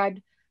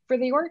described, for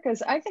the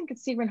orcas, I think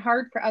it's even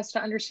hard for us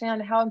to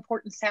understand how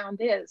important sound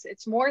is.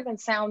 It's more than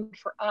sound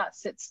for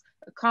us. It's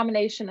a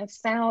combination of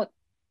sound,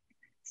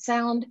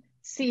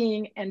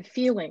 seeing, and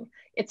feeling.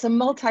 It's a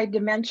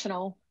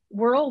multi-dimensional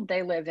world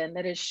they live in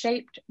that is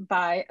shaped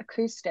by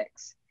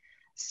acoustics.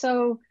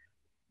 So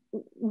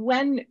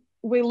when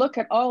we look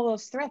at all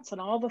those threats and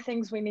all the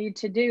things we need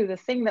to do, the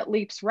thing that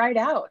leaps right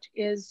out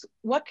is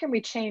what can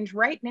we change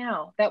right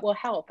now that will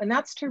help? And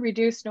that's to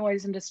reduce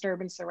noise and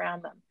disturbance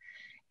around them.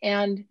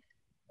 And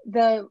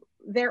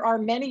there are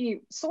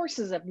many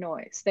sources of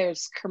noise.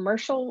 There's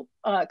commercial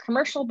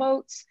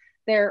boats,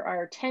 there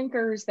are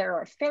tankers, there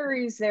are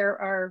ferries, there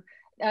are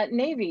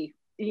Navy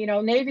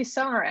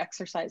sonar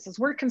exercises.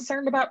 We're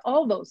concerned about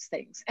all those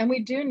things. And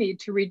we do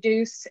need to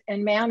reduce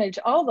and manage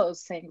all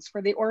those things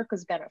for the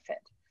orca's benefit.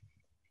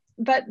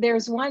 But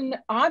there's one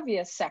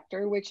obvious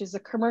sector, which is the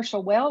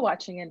commercial whale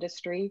watching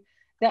industry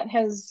that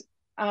has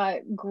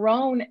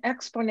grown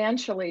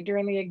exponentially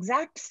during the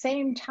exact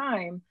same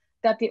time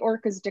that the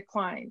orcas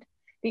declined.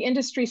 The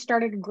industry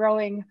started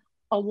growing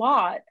a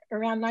lot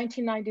around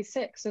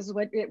 1996,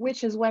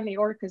 which is when the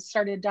orcas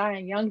started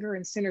dying younger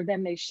and sooner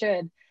than they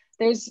should.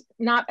 There's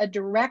not a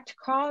direct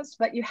cause,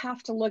 but you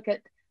have to look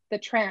at the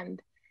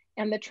trend.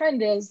 And the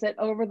trend is that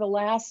over the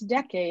last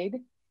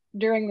decade,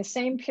 during the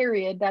same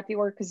period that the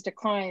orcas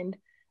declined,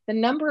 the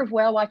number of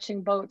whale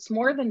watching boats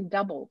more than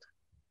doubled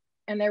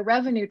and their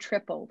revenue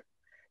tripled.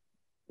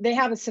 They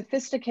have a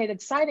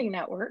sophisticated sighting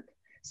network,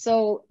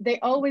 so they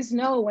always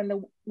know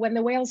when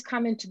the whales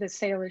come into the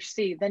Salish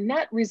Sea. The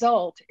net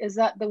result is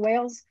that the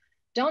whales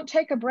don't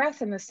take a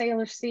breath in the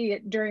Salish Sea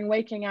during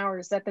waking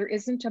hours, that there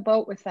isn't a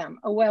boat with them,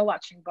 a whale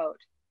watching boat.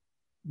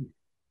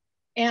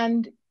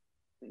 And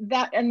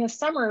that in the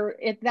summer,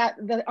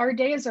 our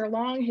days are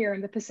long here in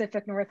the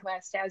Pacific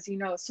Northwest, as you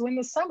know. So in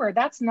the summer,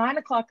 that's 9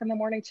 o'clock in the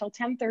morning till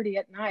 10:30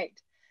 at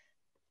night.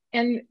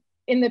 And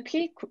in the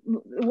peak,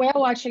 whale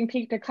watching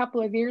peaked a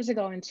couple of years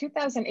ago in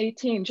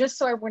 2018, just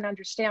so everyone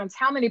understands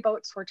how many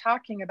boats we're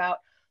talking about.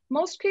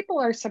 Most people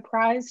are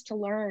surprised to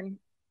learn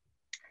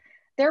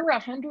there were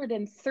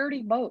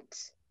 130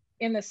 boats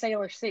in the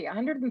Salish Sea,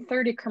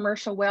 130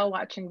 commercial whale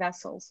watching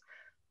vessels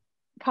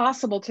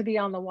possible to be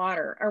on the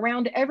water.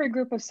 Around every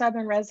group of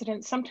southern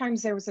residents,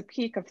 sometimes there was a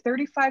peak of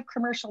 35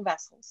 commercial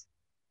vessels,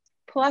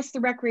 plus the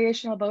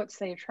recreational boats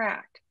they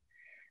attract.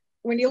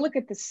 When you look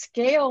at the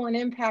scale and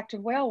impact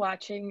of whale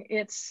watching,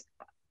 it's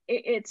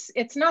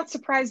not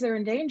surprised they're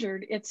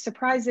endangered, it's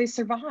surprised they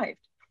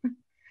survived.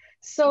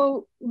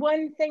 So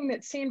one thing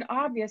that seemed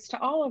obvious to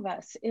all of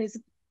us is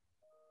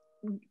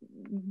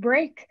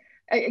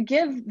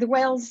give the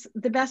whales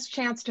the best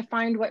chance to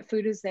find what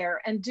food is there,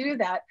 and do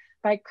that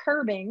by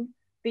curbing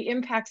the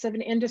impacts of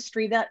an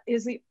industry that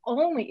is the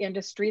only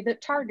industry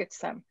that targets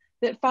them,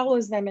 that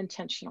follows them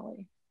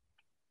intentionally.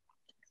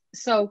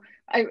 So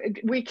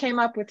we came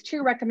up with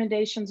 2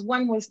 recommendations.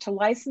 One was to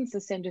license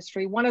this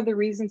industry. One of the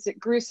reasons it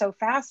grew so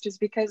fast is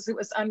because it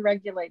was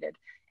unregulated.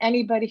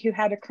 Anybody who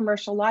had a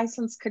commercial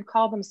license could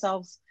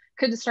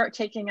start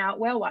taking out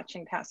whale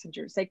watching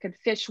passengers. They could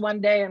fish one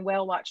day and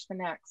whale watch the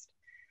next.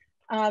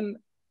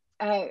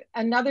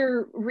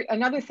 Another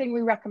thing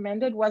we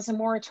recommended was a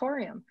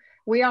moratorium.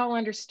 We all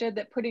understood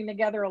that putting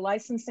together a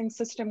licensing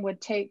system would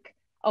take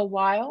a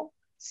while.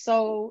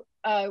 So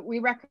we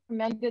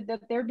recommended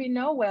that there be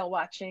no whale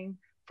watching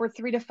for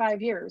 3 to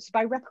 5 years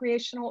by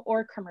recreational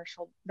or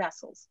commercial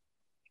vessels.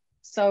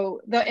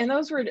 So and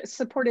those were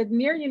supported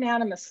near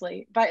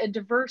unanimously by a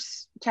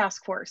diverse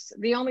task force.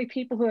 The only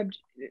people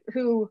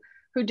who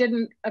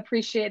didn't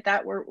appreciate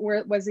that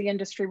was the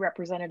industry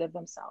representative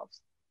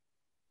themselves.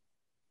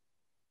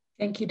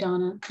 Thank you,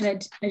 Donna.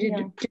 And I did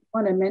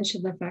want to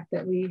mention the fact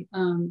that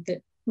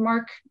that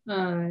Mark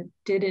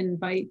did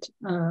invite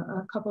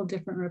a couple of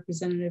different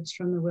representatives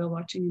from the whale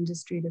watching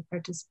industry to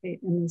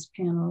participate in this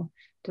panel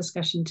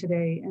discussion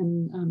today,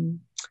 and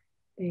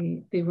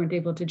they weren't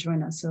able to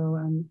join us, so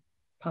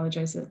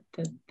apologize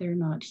that they're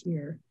not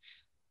here.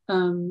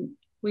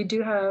 We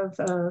do have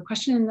a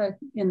question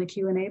in the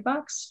Q&A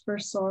box for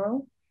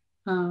Sorrel,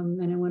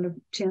 and I want a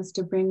chance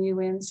to bring you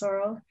in,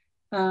 Sorrel.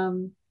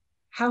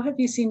 How have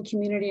you seen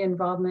community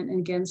involvement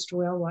against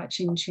whale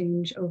watching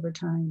change over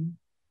time?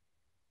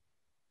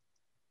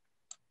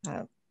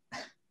 Let's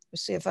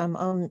see if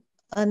I'm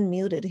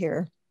unmuted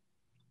here.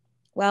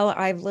 Well,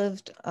 I've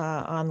lived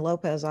on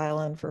Lopez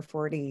Island for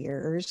 40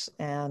 years,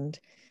 and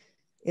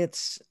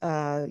it's,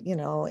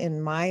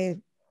 in my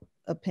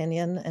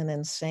opinion, an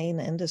insane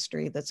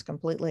industry that's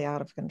completely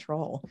out of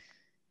control.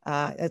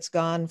 It's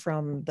gone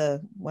from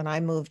when I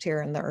moved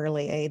here in the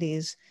early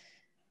 80s,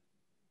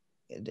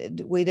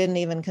 we didn't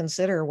even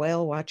consider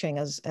whale watching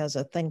as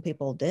a thing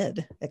people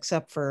did,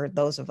 except for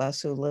those of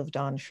us who lived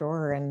on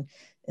shore and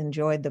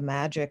enjoyed the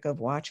magic of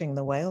watching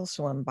the whales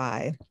swim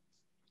by.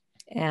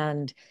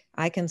 And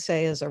I can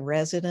say, as a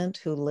resident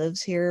who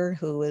lives here,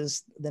 who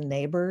is the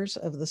neighbors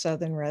of the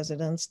Southern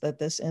residents, that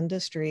this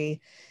industry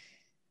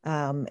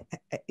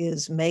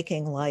is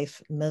making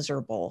life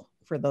miserable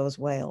for those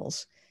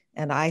whales.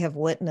 And I have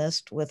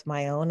witnessed with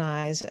my own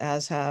eyes,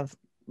 as have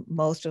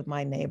most of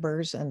my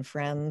neighbors and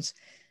friends,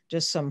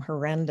 just some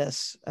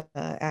horrendous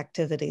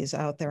activities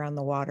out there on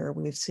the water.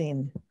 We've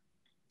seen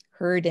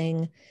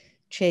herding,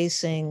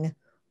 chasing,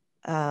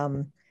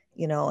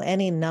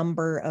 any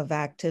number of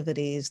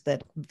activities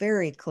that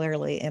very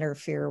clearly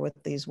interfere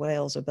with these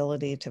whales'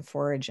 ability to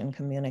forage and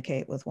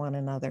communicate with one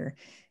another.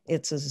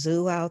 It's a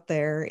zoo out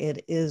there.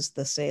 It is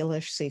the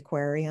Salish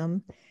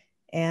Seaquarium.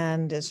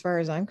 And as far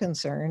as I'm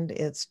concerned,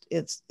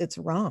 it's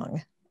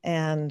wrong.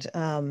 And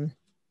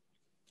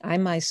I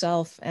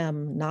myself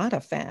am not a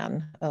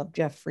fan of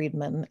Jeff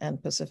Friedman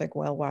and Pacific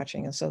Whale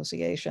Watching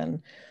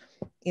Association.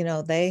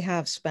 They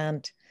have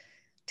spent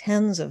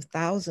tens of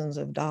thousands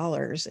of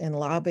dollars in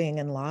lobbying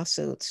and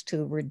lawsuits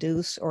to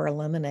reduce or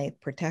eliminate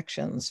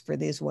protections for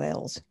these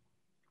whales,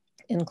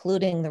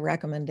 including the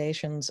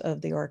recommendations of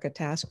the Orca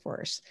Task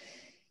Force.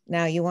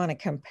 Now, you want to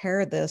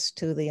compare this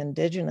to the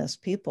indigenous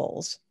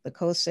peoples, the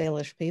Coast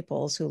Salish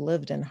peoples who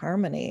lived in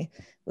harmony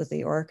with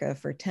the orca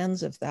for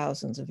tens of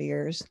thousands of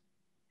years.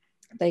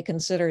 They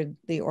considered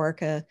the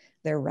orca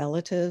their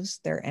relatives,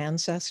 their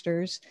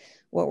ancestors.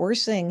 What we're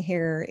seeing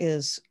here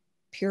is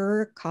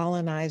pure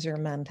colonizer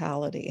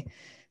mentality.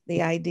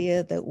 The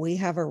idea that we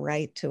have a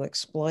right to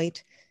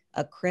exploit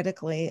a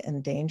critically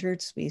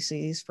endangered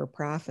species for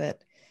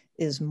profit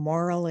is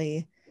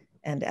morally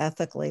and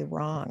ethically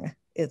wrong.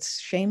 It's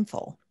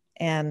shameful.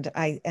 And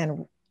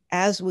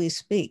as we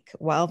speak,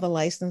 while the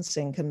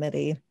licensing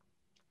committee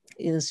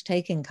is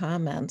taking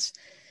comments,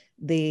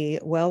 the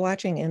whale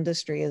watching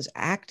industry is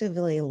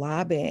actively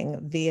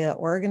lobbying via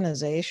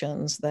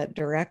organizations that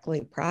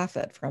directly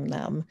profit from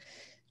them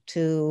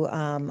to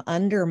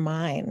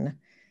undermine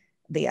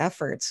the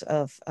efforts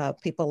of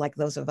people like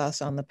those of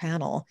us on the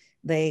panel.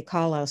 They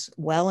call us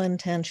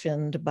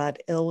well-intentioned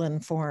but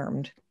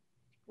ill-informed.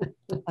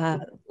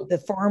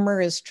 The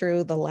former is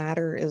true, the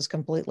latter is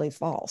completely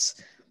false.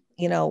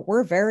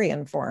 We're very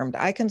informed.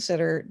 I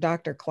consider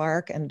Dr.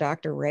 Clark and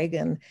Dr.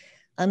 Reagan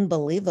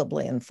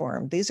unbelievably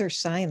informed. These are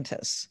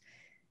scientists.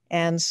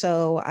 And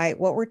so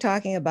what we're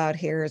talking about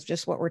here is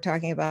just what we're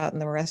talking about in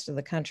the rest of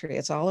the country.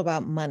 It's all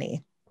about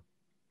money.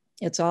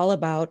 It's all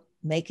about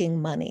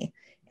making money.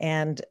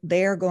 And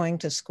they're going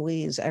to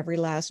squeeze every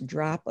last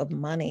drop of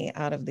money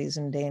out of these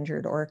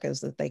endangered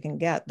orcas that they can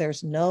get.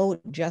 There's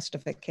no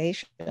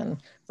justification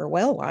for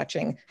whale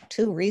watching.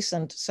 2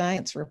 recent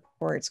science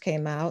reports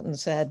came out and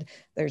said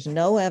there's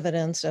no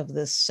evidence of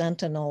this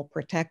sentinel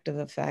protective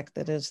effect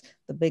that is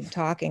the big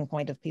talking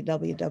point of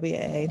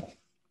PWWA.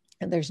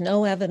 And there's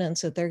no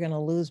evidence that they're going to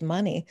lose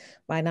money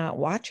by not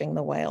watching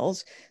the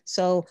whales.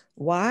 So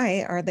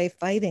why are they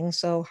fighting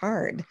so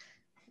hard?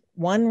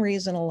 One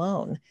reason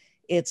alone.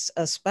 It's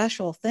a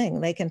special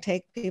thing. They can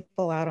take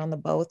people out on the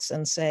boats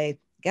and say,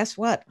 guess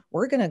what?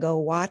 We're going to go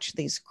watch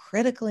these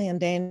critically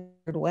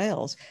endangered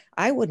whales.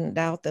 I wouldn't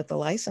doubt that the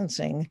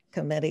licensing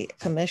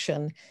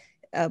commission,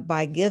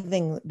 by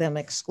giving them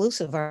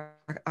exclusive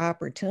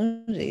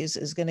opportunities,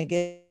 is going to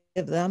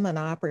give them an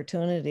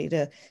opportunity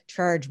to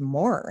charge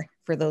more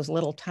for those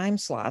little time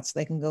slots.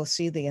 They can go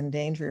see the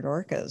endangered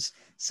orcas.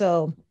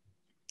 So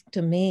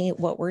to me,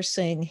 what we're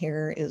seeing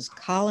here is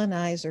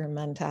colonizer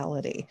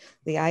mentality.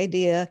 The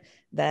idea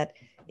that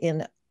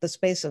in the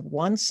space of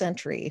 1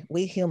 century,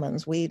 we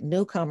humans, we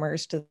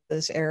newcomers to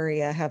this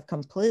area, have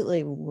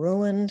completely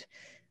ruined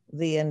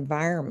the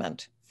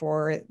environment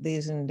for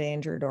these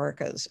endangered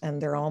orcas, and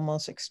they're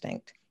almost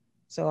extinct.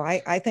 So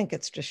I think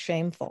it's just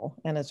shameful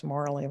and it's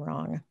morally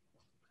wrong.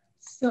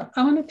 So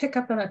I want to pick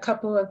up on a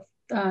couple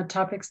of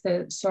topics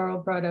that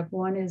Sorrel brought up.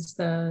 One is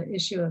the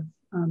issue of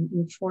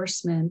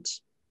enforcement.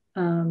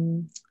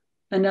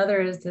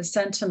 Another is the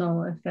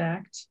sentinel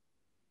effect.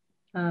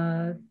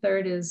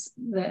 Third is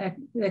the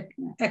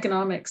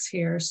economics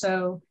here.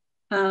 So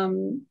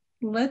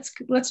let's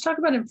talk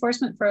about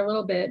enforcement for a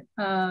little bit.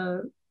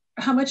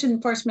 How much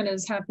enforcement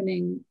is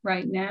happening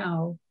right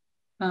now,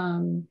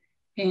 and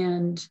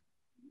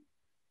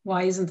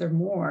why isn't there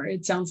more?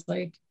 It sounds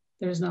like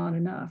there's not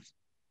enough.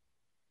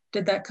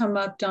 Did that come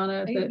up,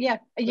 Donna? Yeah,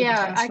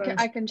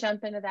 I can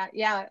jump into that.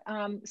 Yeah,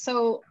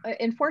 so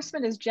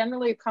enforcement is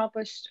generally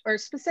accomplished, or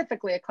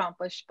specifically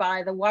accomplished,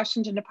 by the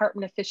Washington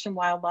Department of Fish and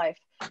Wildlife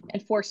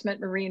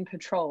Enforcement Marine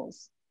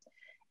Patrols.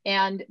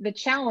 And the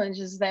challenge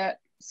is that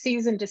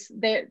season to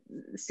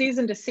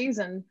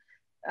season,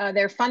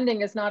 their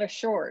funding is not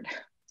assured.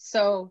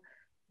 So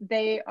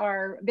there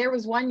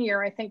was one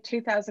year, I think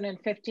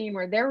 2015,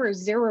 where there were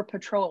 0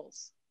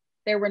 patrols.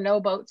 There were no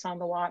boats on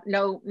the water,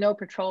 no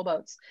patrol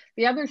boats.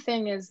 The other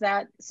thing is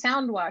that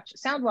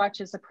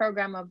Soundwatch is a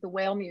program of the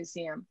Whale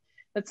Museum.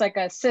 that's like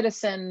a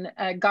citizen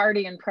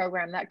guardian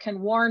program that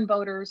can warn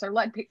boaters or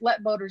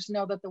let boaters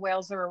know that the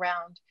whales are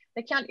around.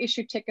 They can't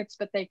issue tickets,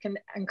 but they can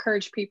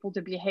encourage people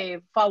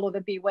to follow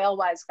the Be Whale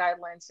Wise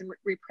guidelines and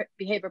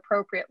behave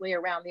appropriately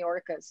around the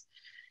orcas.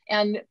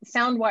 And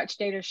Soundwatch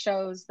data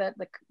shows that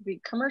the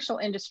commercial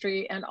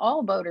industry and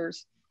all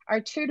boaters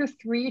are 2 to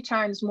 3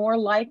 times more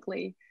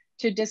likely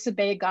to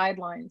disobey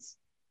guidelines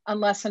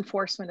unless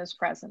enforcement is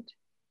present.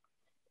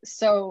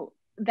 So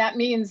that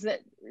means that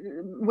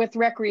with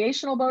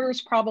recreational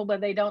boaters, probably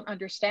they don't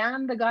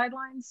understand the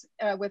guidelines.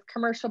 With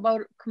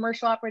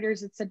commercial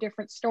operators, it's a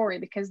different story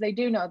because they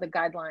do know the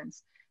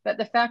guidelines. But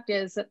the fact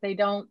is that they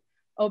don't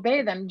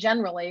obey them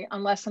generally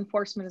unless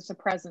enforcement is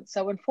present.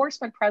 So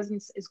enforcement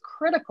presence is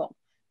critical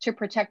to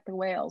protect the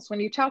whales. When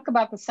you talk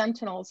about the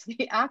sentinels,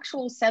 the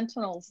actual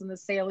sentinels in the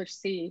Salish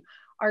Sea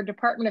are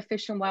Department of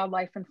Fish and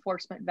Wildlife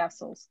enforcement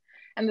vessels.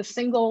 And the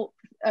single,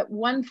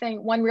 one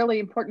really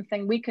important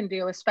thing we can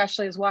do,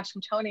 especially as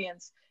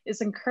Washingtonians,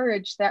 is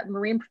encourage that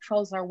Marine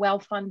patrols are well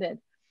funded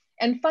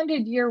and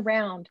funded year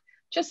round.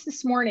 Just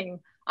this morning,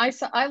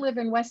 I live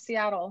in West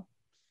Seattle,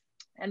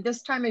 and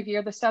this time of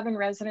year, the Southern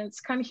residents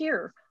come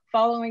here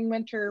following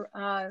winter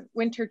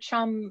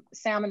chum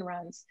salmon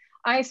runs.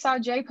 I saw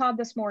J-Pod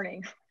this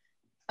morning,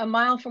 a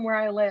mile from where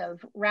I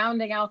live,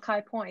 rounding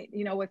Alki Point,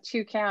 with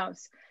 2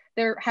 calves.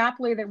 There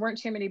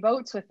weren't too many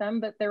boats with them,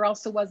 but there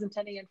also wasn't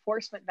any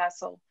enforcement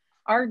vessel.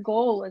 Our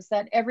goal is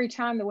that every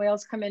time the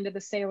whales come into the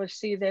Salish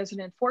Sea, there's an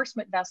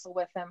enforcement vessel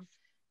with them,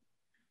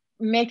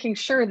 making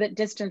sure that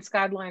distance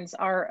guidelines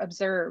are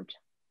observed.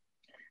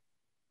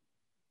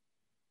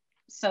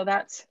 So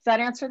does that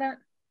answer that?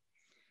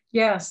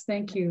 Yes,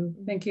 thank you.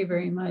 Thank you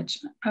very much.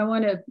 I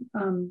want to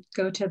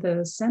go to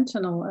the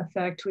Sentinel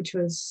effect, which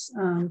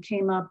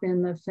came up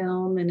in the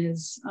film and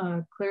is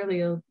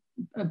clearly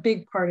a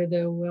big part of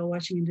the whale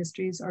watching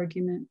industry's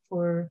argument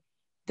for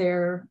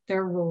their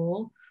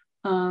role,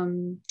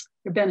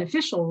 their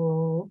beneficial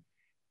role.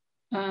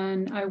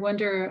 And I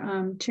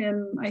wonder,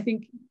 Tim, I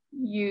think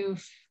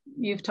you've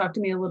talked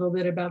to me a little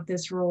bit about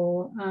this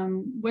role.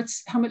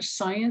 How much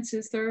science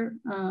is there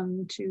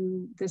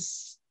to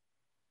this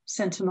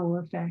Sentinel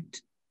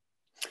effect?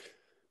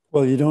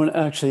 Well, you don't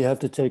actually have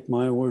to take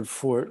my word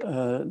for it.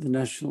 The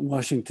National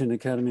Washington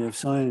Academy of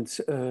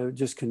Science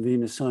just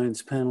convened a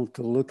science panel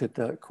to look at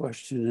that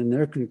question, and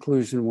their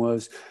conclusion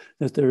was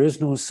that there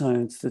is no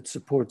science that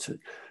supports it.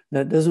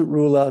 That doesn't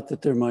rule out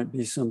that there might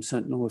be some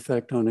sentinel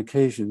effect on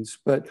occasions,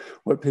 but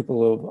what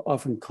people have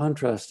often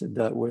contrasted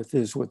that with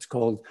is what's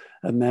called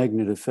a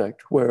magnet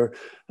effect,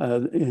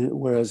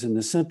 whereas in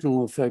the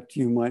sentinel effect,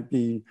 you might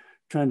be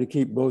trying to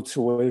keep boats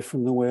away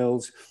from the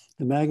whales.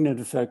 The magnet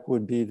effect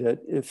would be that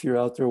if you're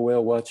out there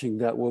whale watching,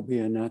 that will be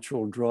a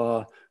natural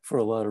draw for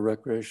a lot of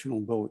recreational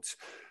boats.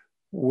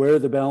 Where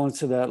the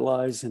balance of that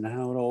lies and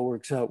how it all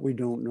works out, we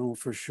don't know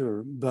for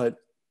sure. But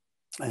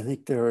I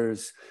think there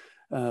is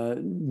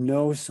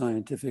no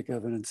scientific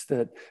evidence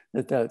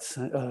that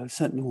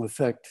sentinel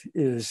effect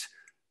is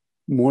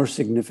more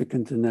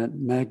significant than that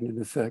magnet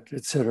effect,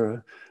 et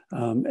cetera,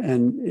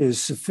 and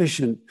is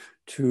sufficient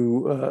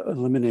to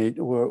eliminate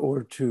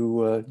or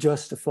to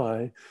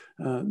justify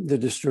the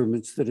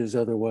disturbance that is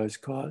otherwise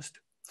caused.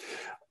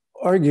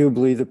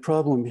 Arguably, the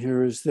problem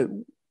here is that,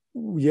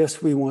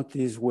 yes, we want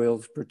these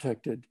whales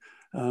protected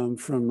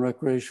from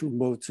recreational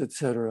boats, et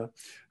cetera.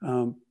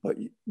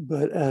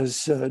 But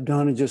as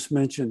Donna just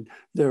mentioned,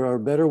 there are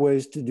better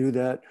ways to do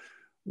that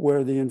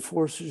where the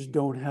enforcers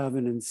don't have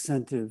an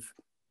incentive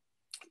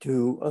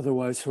to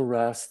otherwise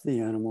harass the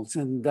animals.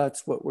 And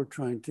that's what we're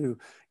trying to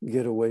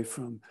get away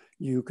from.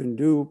 You can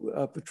do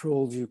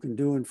patrols, you can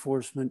do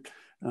enforcement,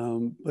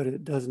 but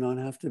it does not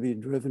have to be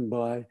driven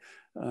by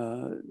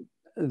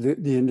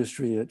the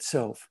industry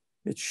itself.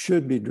 It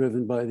should be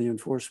driven by the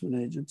enforcement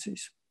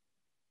agencies.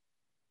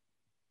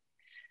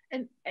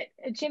 And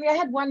Jamie, I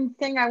had one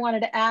thing I wanted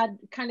to add,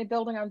 kind of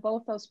building on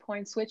both those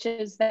points, which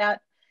is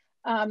that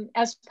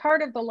as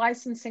part of the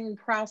licensing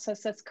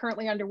process that's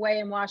currently underway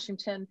in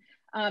Washington,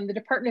 the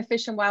Department of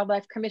Fish and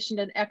Wildlife commissioned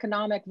an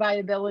economic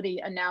viability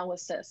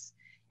analysis.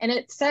 And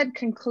it said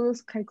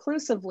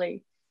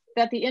conclusively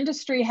that the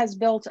industry has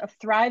built a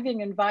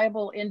thriving and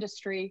viable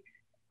industry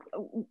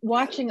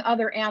watching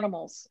other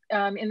animals.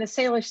 In the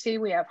Salish Sea,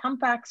 we have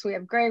humpbacks, we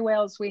have gray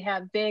whales, we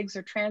have bigs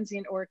or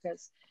transient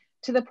orcas,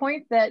 to the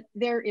point that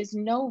there is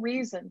no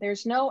reason,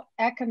 there's no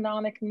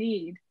economic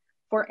need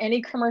for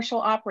any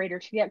commercial operator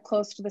to get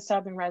close to the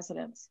southern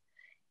residents.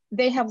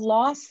 They have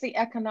lost the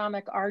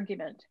economic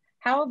argument.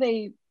 How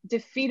they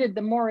defeated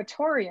the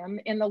moratorium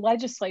in the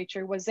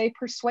legislature was they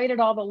persuaded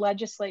all the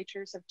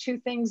legislatures of 2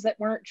 things that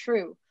weren't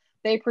true.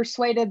 They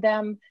persuaded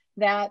them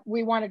that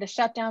we wanted to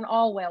shut down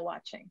all whale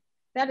watching.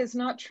 That is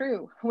not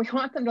true. We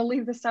want them to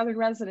leave the southern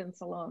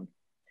residents alone.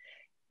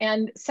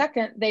 And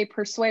second, they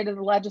persuaded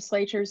the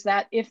legislatures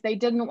that if they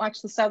didn't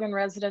watch the southern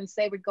residents,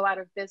 they would go out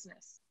of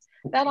business.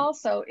 That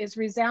also is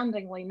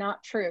resoundingly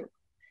not true.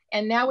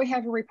 And now we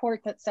have a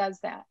report that says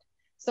that.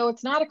 So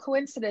it's not a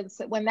coincidence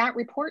that when that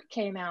report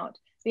came out,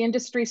 The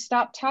industry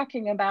stopped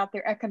talking about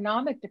their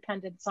economic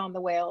dependence on the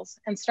whales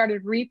and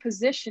started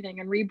repositioning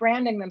and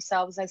rebranding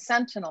themselves as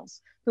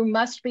sentinels who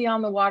must be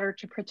on the water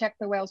to protect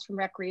the whales from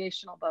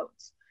recreational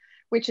boats,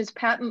 which is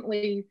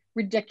patently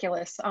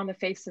ridiculous on the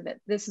face of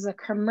it. This is a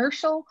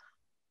commercial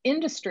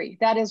industry.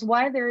 That is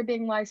why they're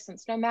being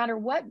licensed. No matter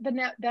what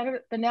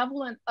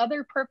benevolent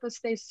other purpose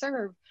they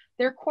serve,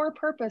 their core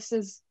purpose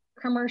is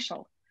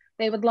commercial.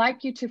 They would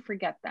like you to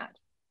forget that.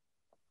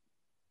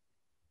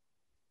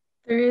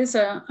 There is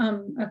a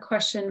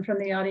question from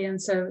the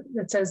audience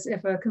that says,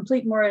 if a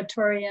complete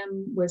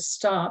moratorium was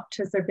stopped,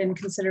 has there been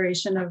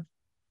consideration of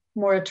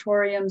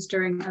moratoriums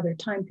during other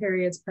time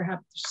periods,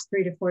 perhaps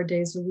 3 to 4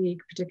 days a week,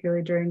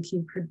 particularly during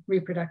key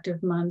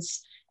reproductive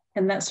months?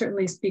 And that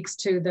certainly speaks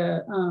to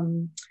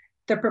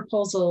the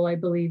proposal, I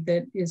believe,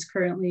 that is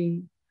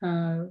currently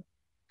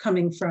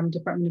coming from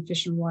Department of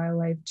Fish and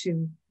Wildlife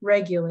to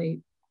regulate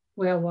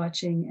whale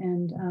watching.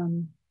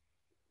 And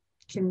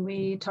can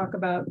we talk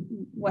about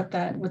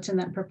what's in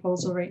that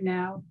proposal right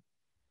now?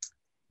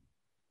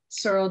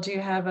 Sorrel, do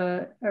you have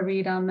a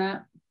read on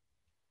that?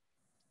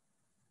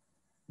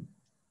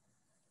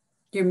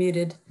 You're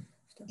muted.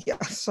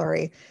 Yeah,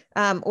 sorry.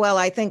 Well,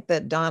 I think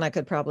that Donna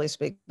could probably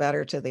speak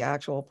better to the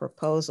actual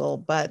proposal,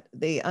 but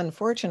the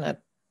unfortunate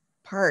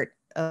part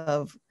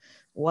of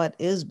what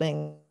is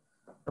being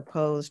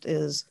proposed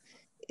is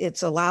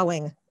it's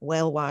allowing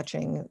whale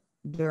watching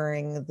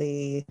during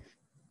the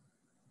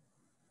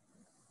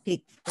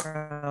peak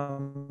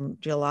from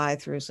July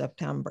through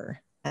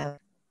September. And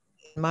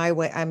my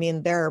way, I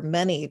mean, there are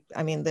many,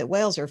 I mean, the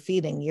whales are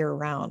feeding year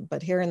round,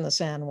 but here in the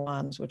San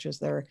Juans, which is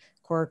their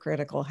core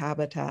critical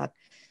habitat,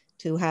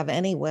 to have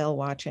any whale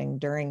watching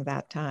during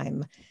that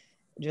time,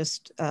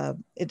 just,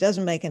 it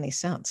doesn't make any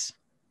sense.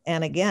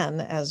 And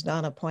again, as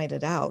Donna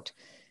pointed out,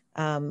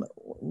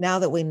 now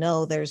that we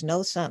know there's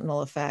no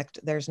sentinel effect,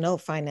 there's no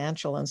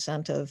financial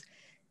incentive,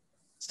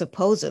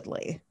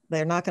 supposedly,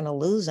 they're not going to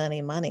lose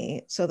any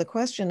money. So the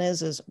question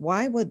is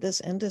why would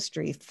this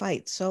industry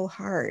fight so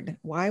hard?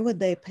 Why would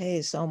they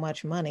pay so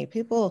much money?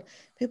 People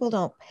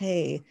don't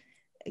pay,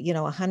 you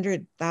know,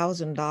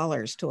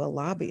 $100,000 to a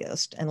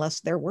lobbyist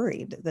unless they're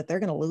worried that they're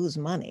going to lose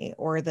money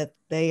or that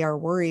they are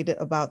worried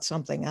about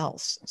something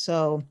else.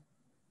 So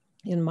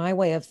in my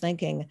way of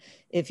thinking,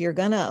 if you're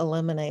going to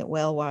eliminate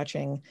whale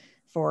watching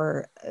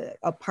for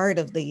a part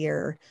of the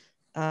year,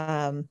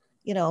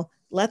 you know,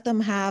 let them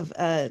have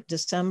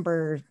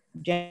December,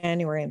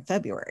 January, and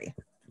February,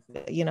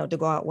 you know, to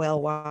go out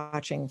whale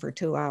watching for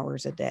 2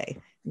 hours a day,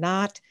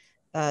 not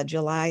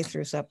July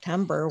through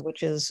September,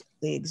 which is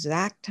the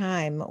exact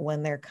time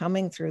when they're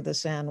coming through the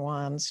San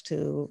Juans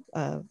to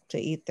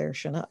eat their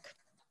Chinook.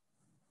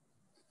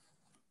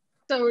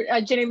 So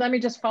Jenny, let me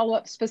just follow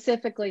up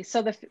specifically.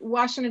 So the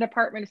Washington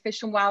Department of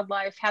Fish and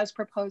Wildlife has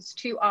proposed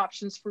 2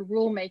 options for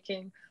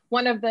rulemaking.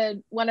 One of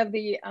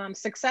the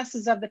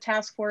successes of the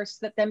task force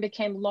that then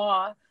became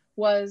law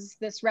was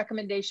this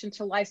recommendation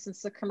to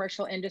license the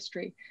commercial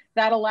industry.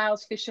 That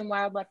allows Fish and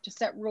Wildlife to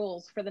set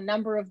rules for the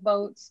number of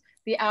boats,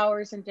 the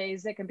hours and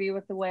days they can be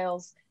with the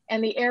whales,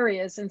 and the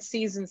areas and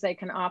seasons they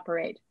can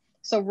operate.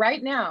 So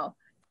right now,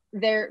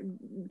 their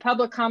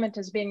public comment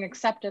is being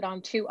accepted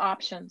on 2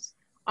 options.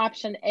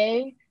 Option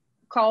A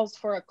calls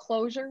for a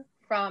closure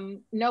from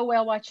no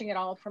whale watching at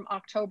all from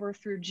October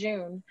through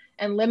June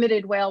and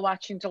limited whale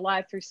watching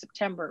July through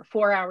September,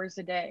 4 hours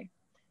a day.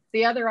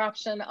 The other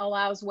option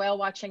allows whale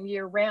watching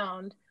year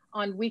round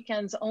on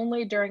weekends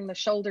only during the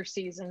shoulder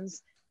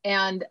seasons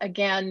and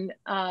again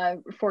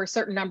for a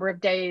certain number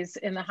of days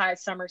in the high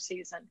summer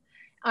season.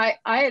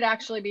 I'd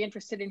actually be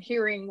interested in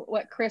hearing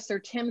what Chris or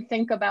Tim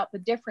think about the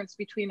difference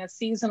between a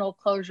seasonal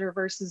closure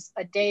versus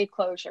a day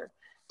closure.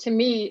 To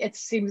me, it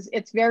seems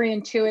it's very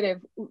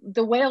intuitive.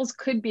 The whales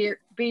could be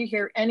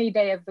here any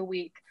day of the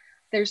week.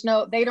 They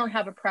don't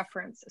have a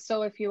preference.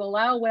 So if you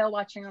allow whale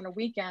watching on a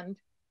weekend,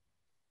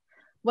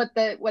 what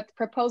the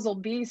proposal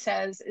B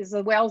says is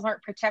the whales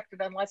aren't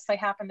protected unless they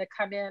happen to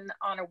come in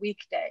on a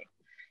weekday.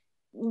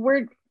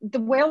 The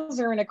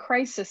whales are in a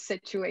crisis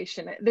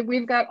situation.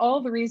 We've got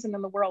all the reason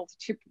in the world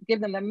to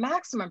give them the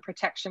maximum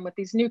protection with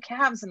these new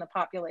calves in the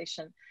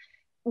population.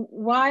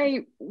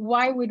 Why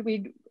would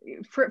we,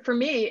 for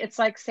me, it's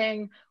like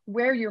saying,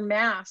 wear your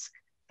mask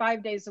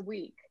 5 days a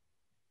week.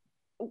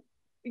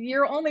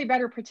 You're only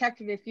better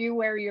protected if you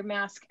wear your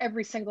mask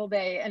every single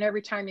day and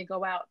every time you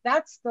go out.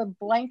 That's the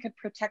blanket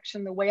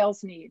protection the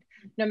whales need,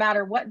 no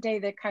matter what day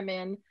they come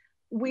in.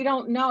 We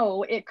don't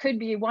know, it could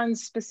be one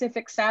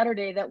specific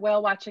Saturday that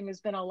whale watching has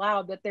been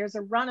allowed, that there's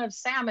a run of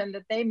salmon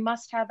that they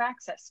must have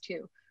access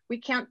to. We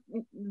can't,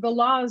 the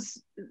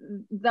laws,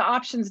 the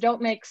options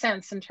don't make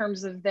sense in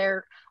terms of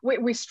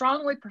we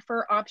strongly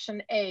prefer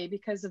option A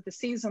because of the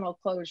seasonal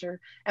closure,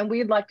 and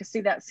we'd like to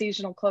see that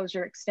seasonal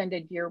closure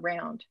extended year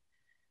round.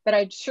 But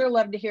I'd sure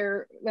love to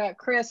hear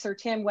Chris or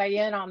Tim weigh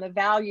in on the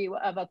value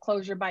of a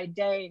closure by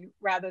day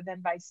rather than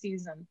by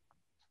season.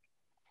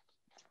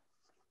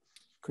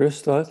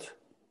 Chris, thoughts?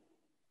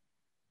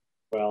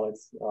 Well,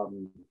 it's,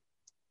 I'm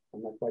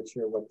not quite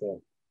sure what the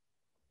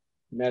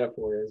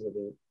metaphor is or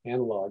the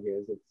analog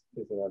is.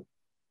 Is it a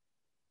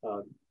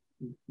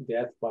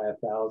death by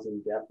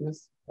 1,000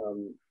 deafness.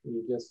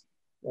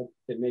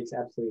 It makes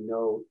absolutely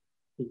no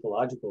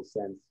ecological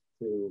sense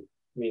to,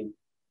 I mean,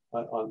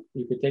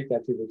 you could take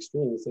that to the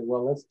extreme and say,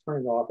 well, let's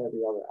turn it off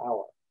every other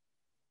hour,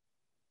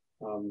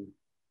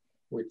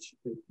 which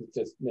it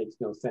just makes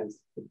no sense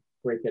to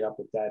break it up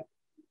at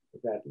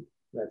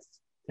that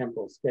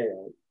temporal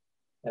scale.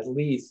 At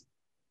least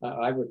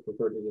I would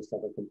prefer to just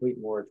have a complete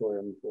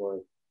moratorium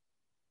for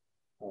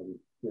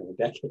a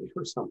decade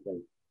or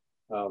something.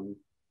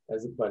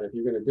 But if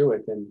you're going to do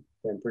it,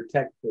 then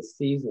protect the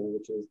season,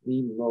 which is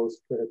the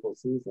most critical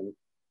season,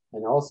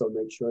 and also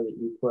make sure that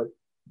you put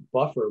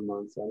buffer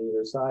months on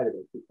either side of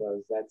it,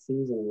 because that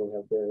season will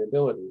have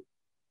variability.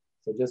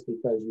 So just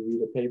because you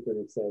read a paper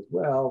and it says,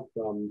 well,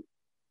 from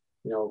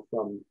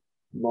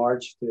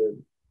March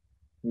to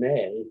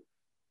May,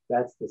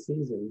 that's the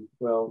season.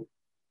 Well,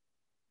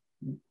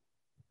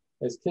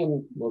 as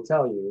Kim will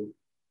tell you,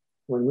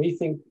 when we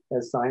think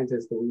as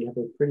scientists that we have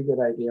a pretty good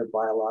idea of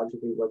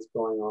biologically what's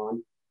going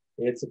on,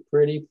 it's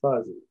pretty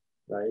fuzzy,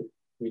 right?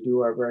 We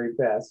do our very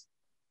best,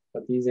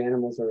 but these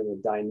animals are in a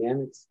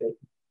dynamic state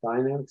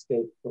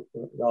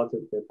relative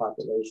to their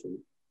population.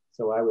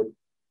 So I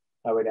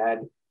would add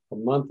a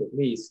month at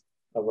least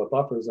of a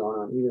buffer zone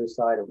on either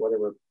side of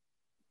whatever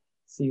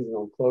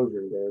seasonal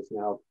closure there is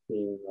now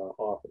being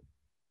offered.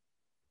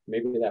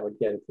 Maybe that would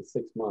get it to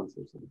 6 months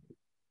or something.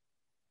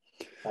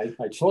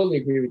 I totally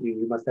agree with you.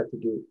 You must have to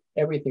do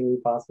everything we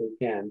possibly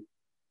can.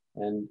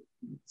 And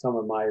some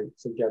of my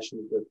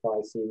suggestions would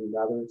probably seem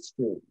rather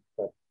extreme,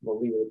 but we'll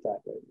leave it at that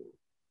right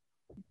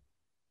now.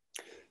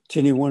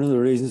 Ginny, one of the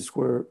reasons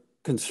we're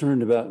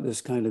concerned about this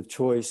kind of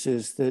choice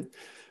is that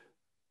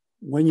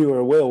when you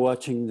are whale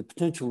watching, the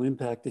potential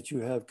impact that you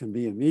have can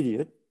be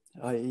immediate,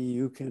 i.e.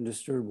 you can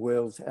disturb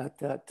whales at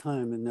that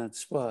time in that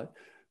spot,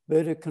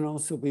 but it can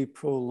also be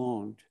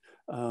prolonged.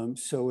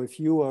 So if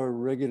you are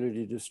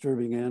regularly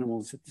disturbing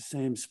animals at the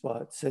same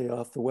spot, say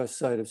off the west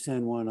side of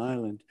San Juan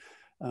Island,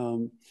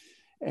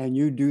 and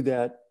you do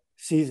that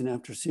season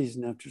after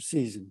season after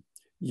season,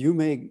 you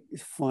may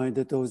find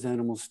that those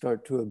animals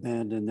start to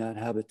abandon that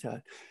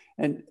habitat.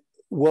 And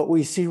what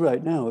we see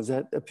right now is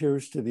that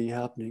appears to be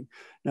happening.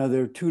 Now,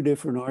 there are two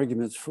different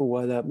arguments for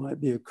why that might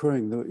be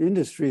occurring. The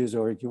industry is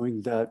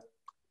arguing that,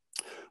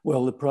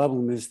 well, the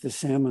problem is the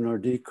salmon are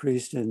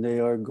decreased and they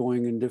are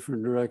going in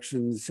different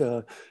directions,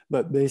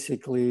 but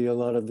basically a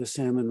lot of the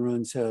salmon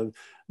runs have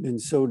been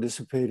so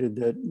dissipated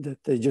that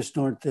they just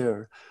aren't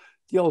there.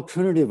 The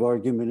alternative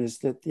argument is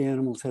that the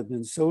animals have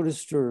been so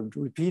disturbed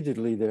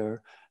repeatedly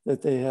there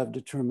that they have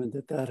determined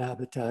that that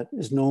habitat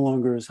is no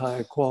longer as high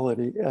a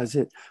quality as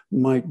it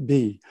might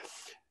be.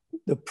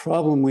 The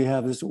problem we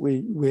have is that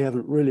we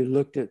haven't really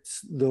looked at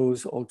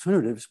those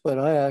alternatives, but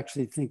I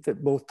actually think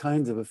that both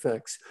kinds of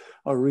effects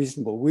are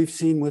reasonable. We've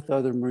seen with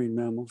other marine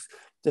mammals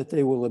that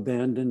they will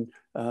abandon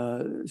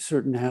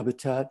certain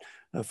habitat,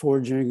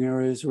 foraging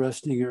areas,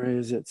 resting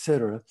areas, et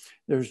cetera.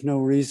 There's no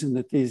reason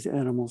that these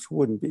animals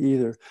wouldn't be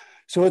either.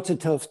 So it's a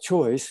tough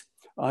choice.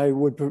 I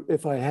would,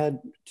 if I had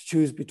to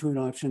choose between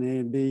option A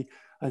and B,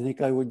 I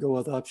think I would go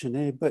with option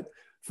A, but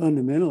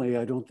fundamentally,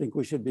 I don't think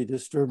we should be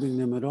disturbing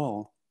them at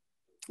all.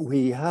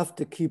 We have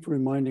to keep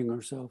reminding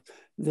ourselves,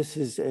 this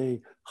is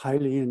a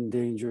highly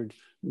endangered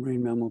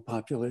marine mammal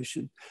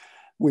population.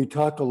 We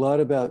talk a lot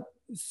about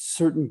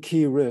certain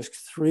key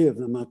risks, 3 of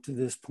them up to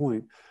this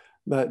point,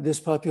 but this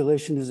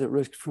population is at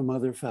risk from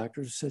other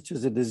factors such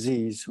as a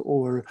disease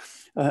or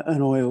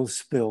an oil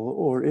spill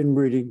or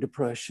inbreeding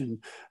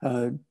depression,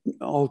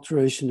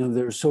 alteration of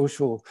their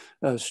social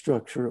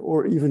structure,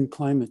 or even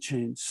climate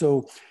change.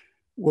 So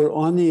we're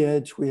on the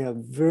edge. We have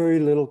very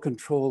little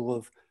control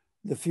of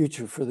the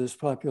future for this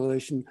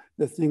population.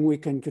 The thing we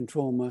can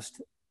control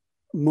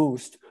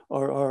most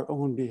are our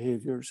own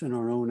behaviors and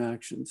our own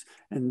actions.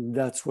 And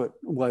that's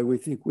why we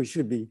think we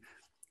should be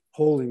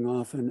holding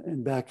off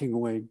and backing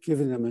away,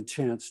 giving them a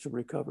chance to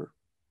recover,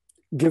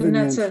 given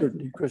the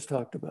uncertainty Chris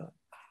talked about.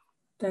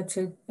 That's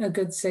a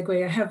good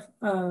segue. I have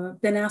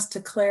been asked to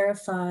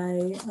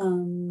clarify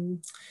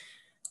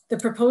the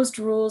proposed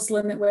rules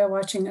limit whale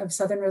watching of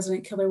southern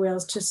resident killer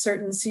whales to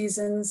certain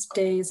seasons,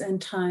 days,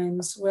 and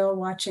times. Whale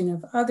watching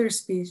of other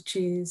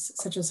species,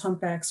 such as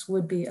humpbacks,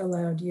 would be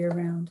allowed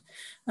year-round.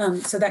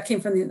 So that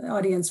came from the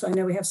audience. I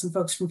know we have some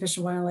folks from Fish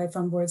and Wildlife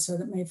on board, so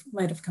that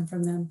might have come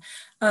from them.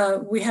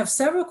 We have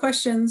several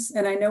questions,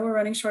 and I know we're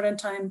running short on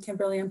time.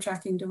 Kimberly, I'm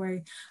tracking, don't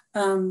worry.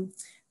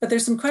 But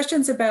there's some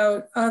questions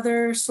about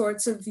other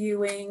sorts of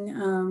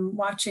viewing,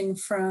 watching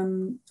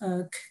from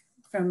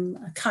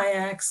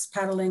kayaks,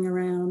 paddling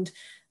around.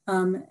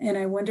 And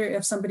I wonder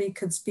if somebody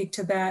could speak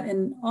to that.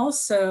 And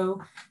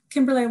also,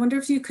 Kimberly, I wonder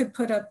if you could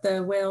put up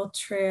the whale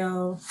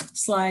trail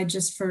slide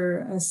just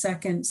for a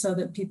second so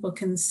that people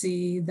can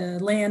see the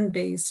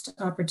land-based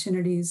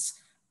opportunities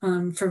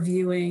for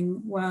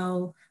viewing.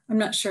 Well, I'm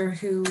not sure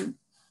who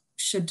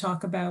should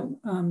talk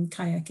about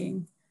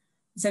kayaking.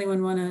 Does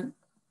anyone want to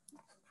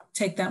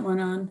take that one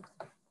on?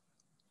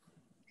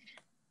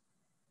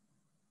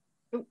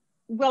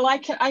 Well, I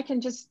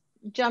can just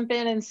jump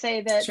in and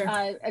say that sure.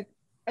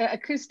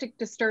 acoustic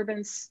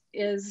disturbance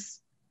is,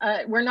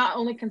 we're not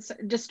only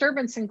concerned,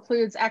 disturbance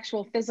includes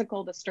actual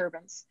physical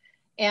disturbance.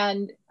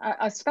 And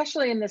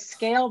especially in the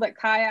scale that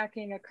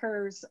kayaking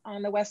occurs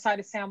on the west side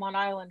of San Juan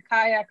Island,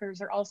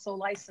 kayakers are also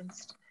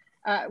licensed,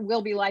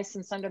 will be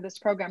licensed under this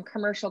program,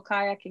 commercial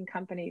kayaking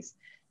companies.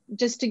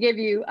 Just to give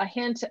you a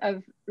hint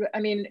of, I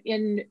mean,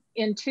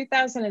 in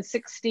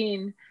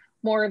 2016,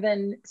 more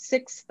than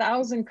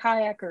 6,000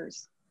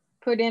 kayakers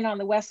put in on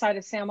the west side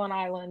of San Juan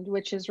Island,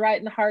 which is right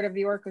in the heart of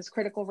the Orca's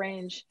critical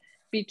range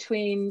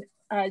between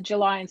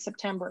July and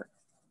September.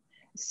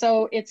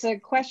 So it's a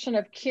question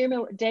of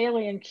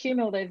daily and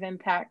cumulative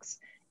impacts.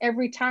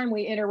 Every time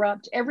we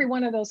interrupt, every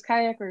one of those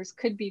kayakers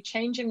could be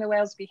changing the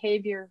whale's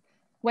behavior.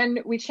 When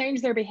we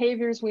change their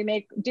behaviors,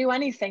 we do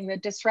anything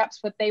that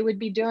disrupts what they would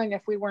be doing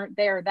if we weren't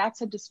there.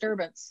 That's a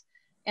disturbance.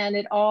 And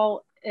it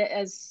all,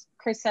 as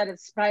Chris said,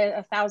 it's by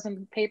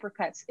 1,000 paper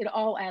cuts. It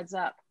all adds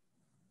up.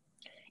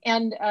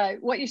 And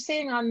what you're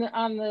seeing on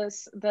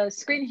the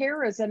screen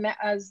here is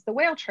the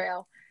whale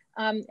trail.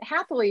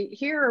 Happily,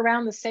 here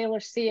around the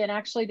Salish Sea and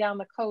actually down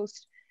the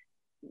coast,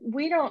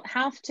 we don't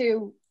have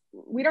to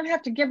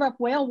give up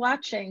whale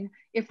watching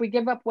if we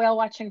give up whale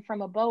watching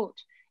from a boat.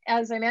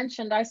 As I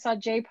mentioned, I saw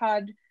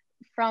J-Pod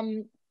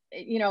from,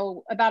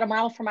 about a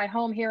mile from my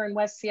home here in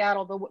West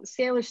Seattle. The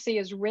Salish Sea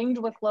is ringed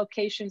with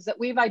locations that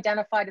we've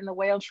identified in the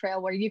whale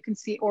trail where you can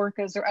see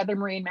orcas or other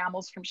marine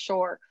mammals from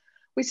shore.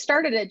 We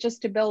started it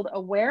just to build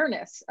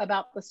awareness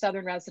about the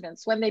southern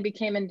residents when they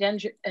became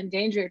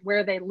endangered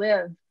where they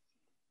live.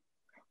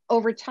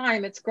 Over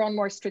time, it's grown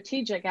more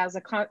strategic as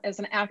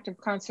an act of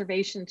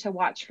conservation to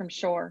watch from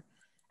shore.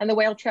 And the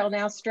whale trail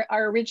now,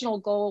 our original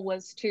goal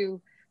was to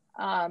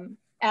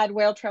add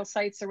whale trail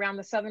sites around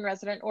the southern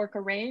resident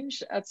Orca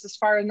range. It's as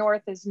far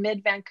north as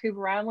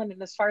mid-Vancouver Island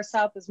and as far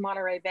south as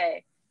Monterey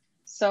Bay.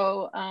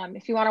 So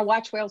if you want to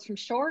watch whales from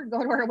shore,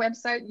 go to our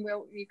website and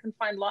you can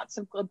find lots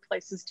of good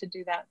places to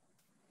do that.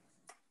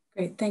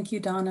 Great, thank you,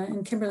 Donna.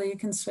 And Kimberly, you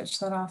can switch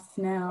that off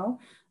now.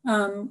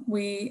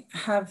 We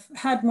have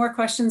had more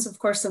questions, of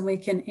course, than we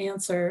can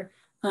answer.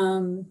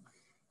 There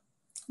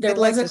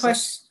was a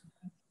question.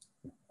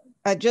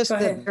 I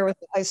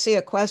see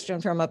a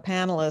question from a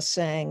panelist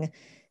saying,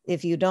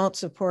 if you don't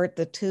support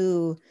the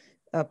two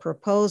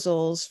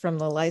proposals from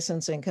the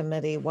licensing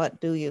committee, what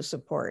do you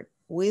support?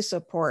 We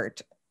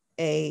support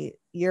a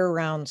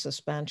year-round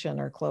suspension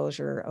or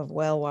closure of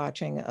whale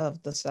watching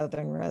of the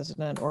southern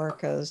resident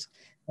orcas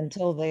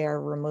until they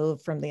are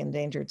removed from the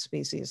endangered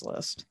species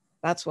list.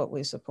 That's what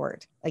we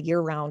support, a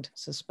year-round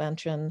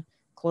suspension,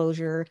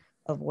 closure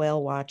of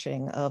whale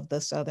watching of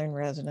the southern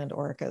resident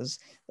orcas.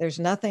 There's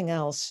nothing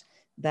else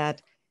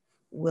that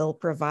will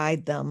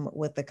provide them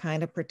with the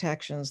kind of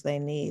protections they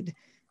need,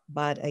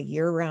 but a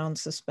year-round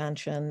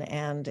suspension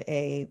and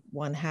a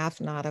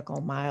 1/2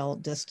 nautical mile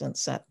distance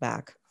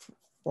setback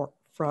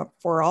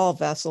for all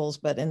vessels.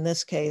 But in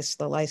this case,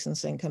 the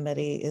licensing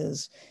committee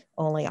is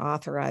only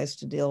authorized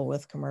to deal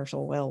with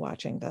commercial whale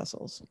watching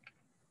vessels.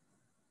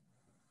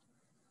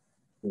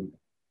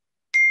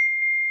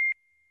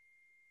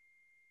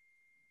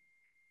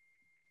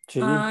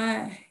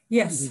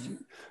 Yes.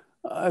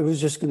 I was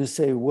just going to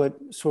say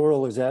what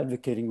Sorrel is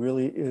advocating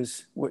really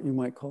is what you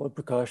might call a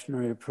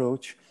precautionary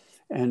approach.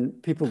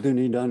 And people do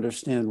need to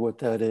understand what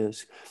that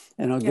is.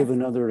 And I'll give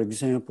another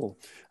example.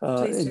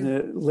 In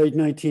the late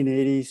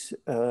 1980s,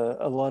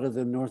 a lot of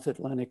the North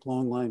Atlantic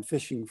longline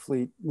fishing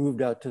fleet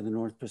moved out to the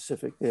North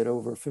Pacific. They had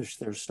overfished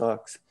their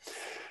stocks.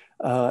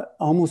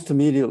 Almost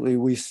immediately,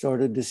 we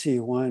started to see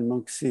Hawaiian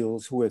monk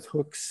seals with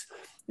hooks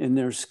in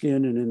their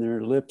skin and in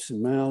their lips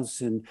and mouths,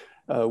 and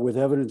with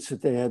evidence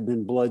that they had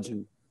been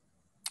bludgeoned.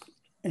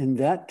 In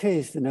that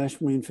case, the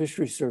National Marine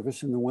Fisheries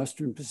Service and the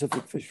Western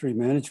Pacific Fishery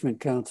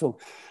Management Council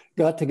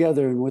got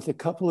together, and with a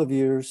couple of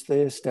years, they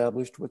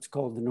established what's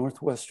called the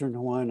Northwestern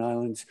Hawaiian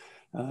Islands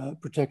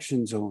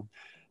Protection Zone.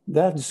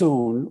 That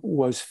zone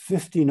was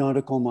 50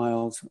 nautical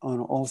miles on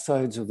all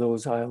sides of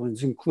those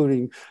islands,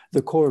 including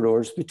the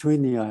corridors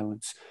between the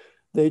islands.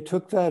 They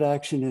took that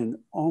action, and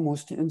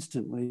almost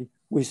instantly,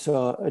 we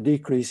saw a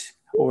decrease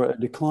or a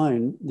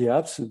decline, the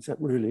absence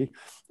really,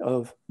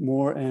 of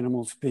more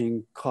animals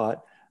being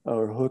caught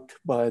or hooked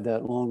by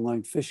that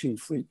longline fishing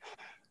fleet.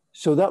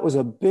 So that was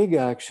a big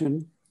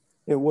action.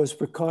 It was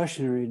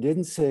precautionary. It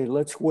didn't say,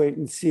 let's wait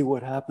and see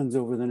what happens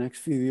over the next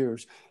few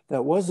years.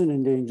 That was an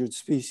endangered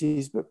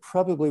species, but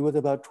probably with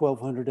about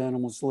 1,200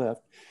 animals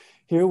left.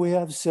 Here we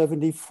have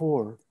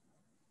 74.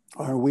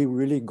 Are we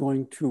really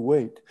going to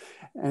wait?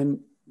 And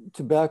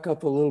to back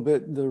up a little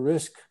bit, the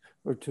risk,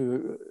 or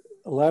to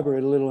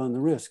elaborate a little on the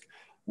risk,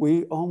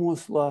 we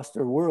almost lost,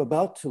 or we're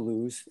about to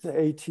lose, the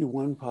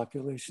AT1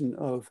 population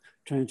of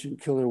transient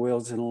killer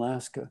whales in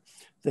Alaska.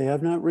 They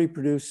have not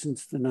reproduced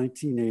since the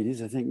 1980s,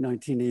 I think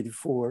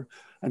 1984.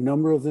 A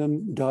number of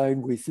them died,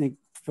 we think,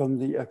 from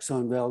the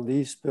Exxon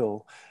Valdez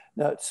spill.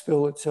 That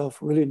spill itself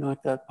really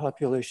knocked that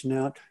population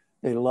out.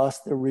 They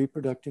lost their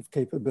reproductive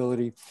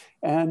capability.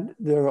 And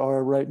there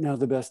are right now,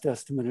 the best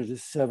estimate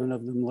is 7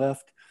 of them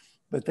left,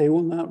 but they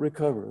will not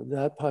recover.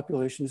 That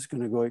population is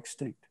going to go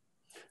extinct.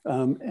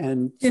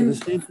 And so the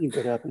same thing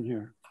could happen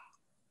here.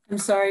 I'm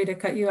sorry to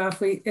cut you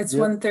off. It's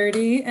Yep.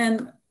 1:30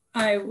 and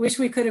I wish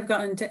we could have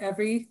gotten to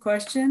every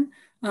question,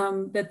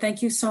 but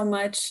thank you so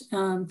much.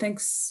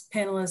 Thanks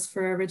panelists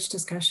for a rich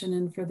discussion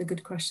and for the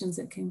good questions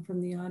that came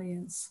from the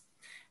audience.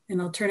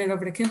 And I'll turn it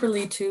over to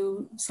Kimberly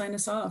to sign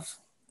us off.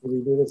 Will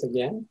we do this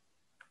again?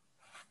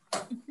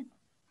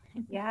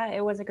 Yeah,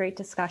 it was a great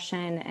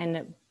discussion and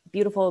a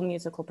beautiful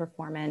musical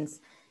performance.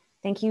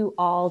 Thank you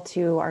all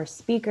to our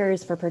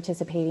speakers for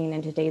participating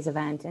in today's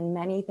event, and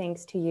many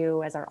thanks to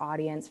you as our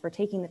audience for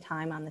taking the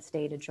time on this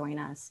day to join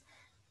us.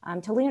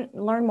 To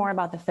learn more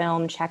about the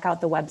film, check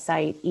out the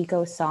website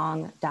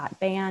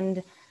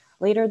ecosong.band.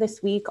 Later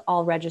this week,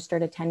 all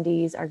registered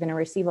attendees are going to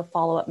receive a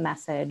follow-up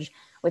message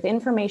with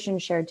information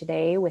shared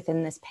today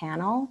within this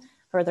panel,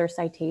 further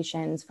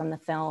citations from the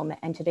film,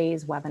 and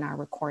today's webinar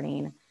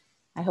recording.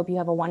 I hope you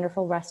have a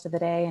wonderful rest of the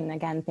day. And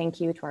again,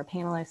 thank you to our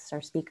panelists,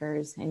 our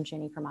speakers, and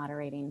Ginny for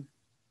moderating.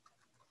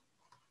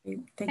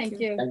 Thank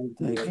you. Thank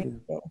you.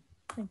 Thank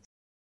you.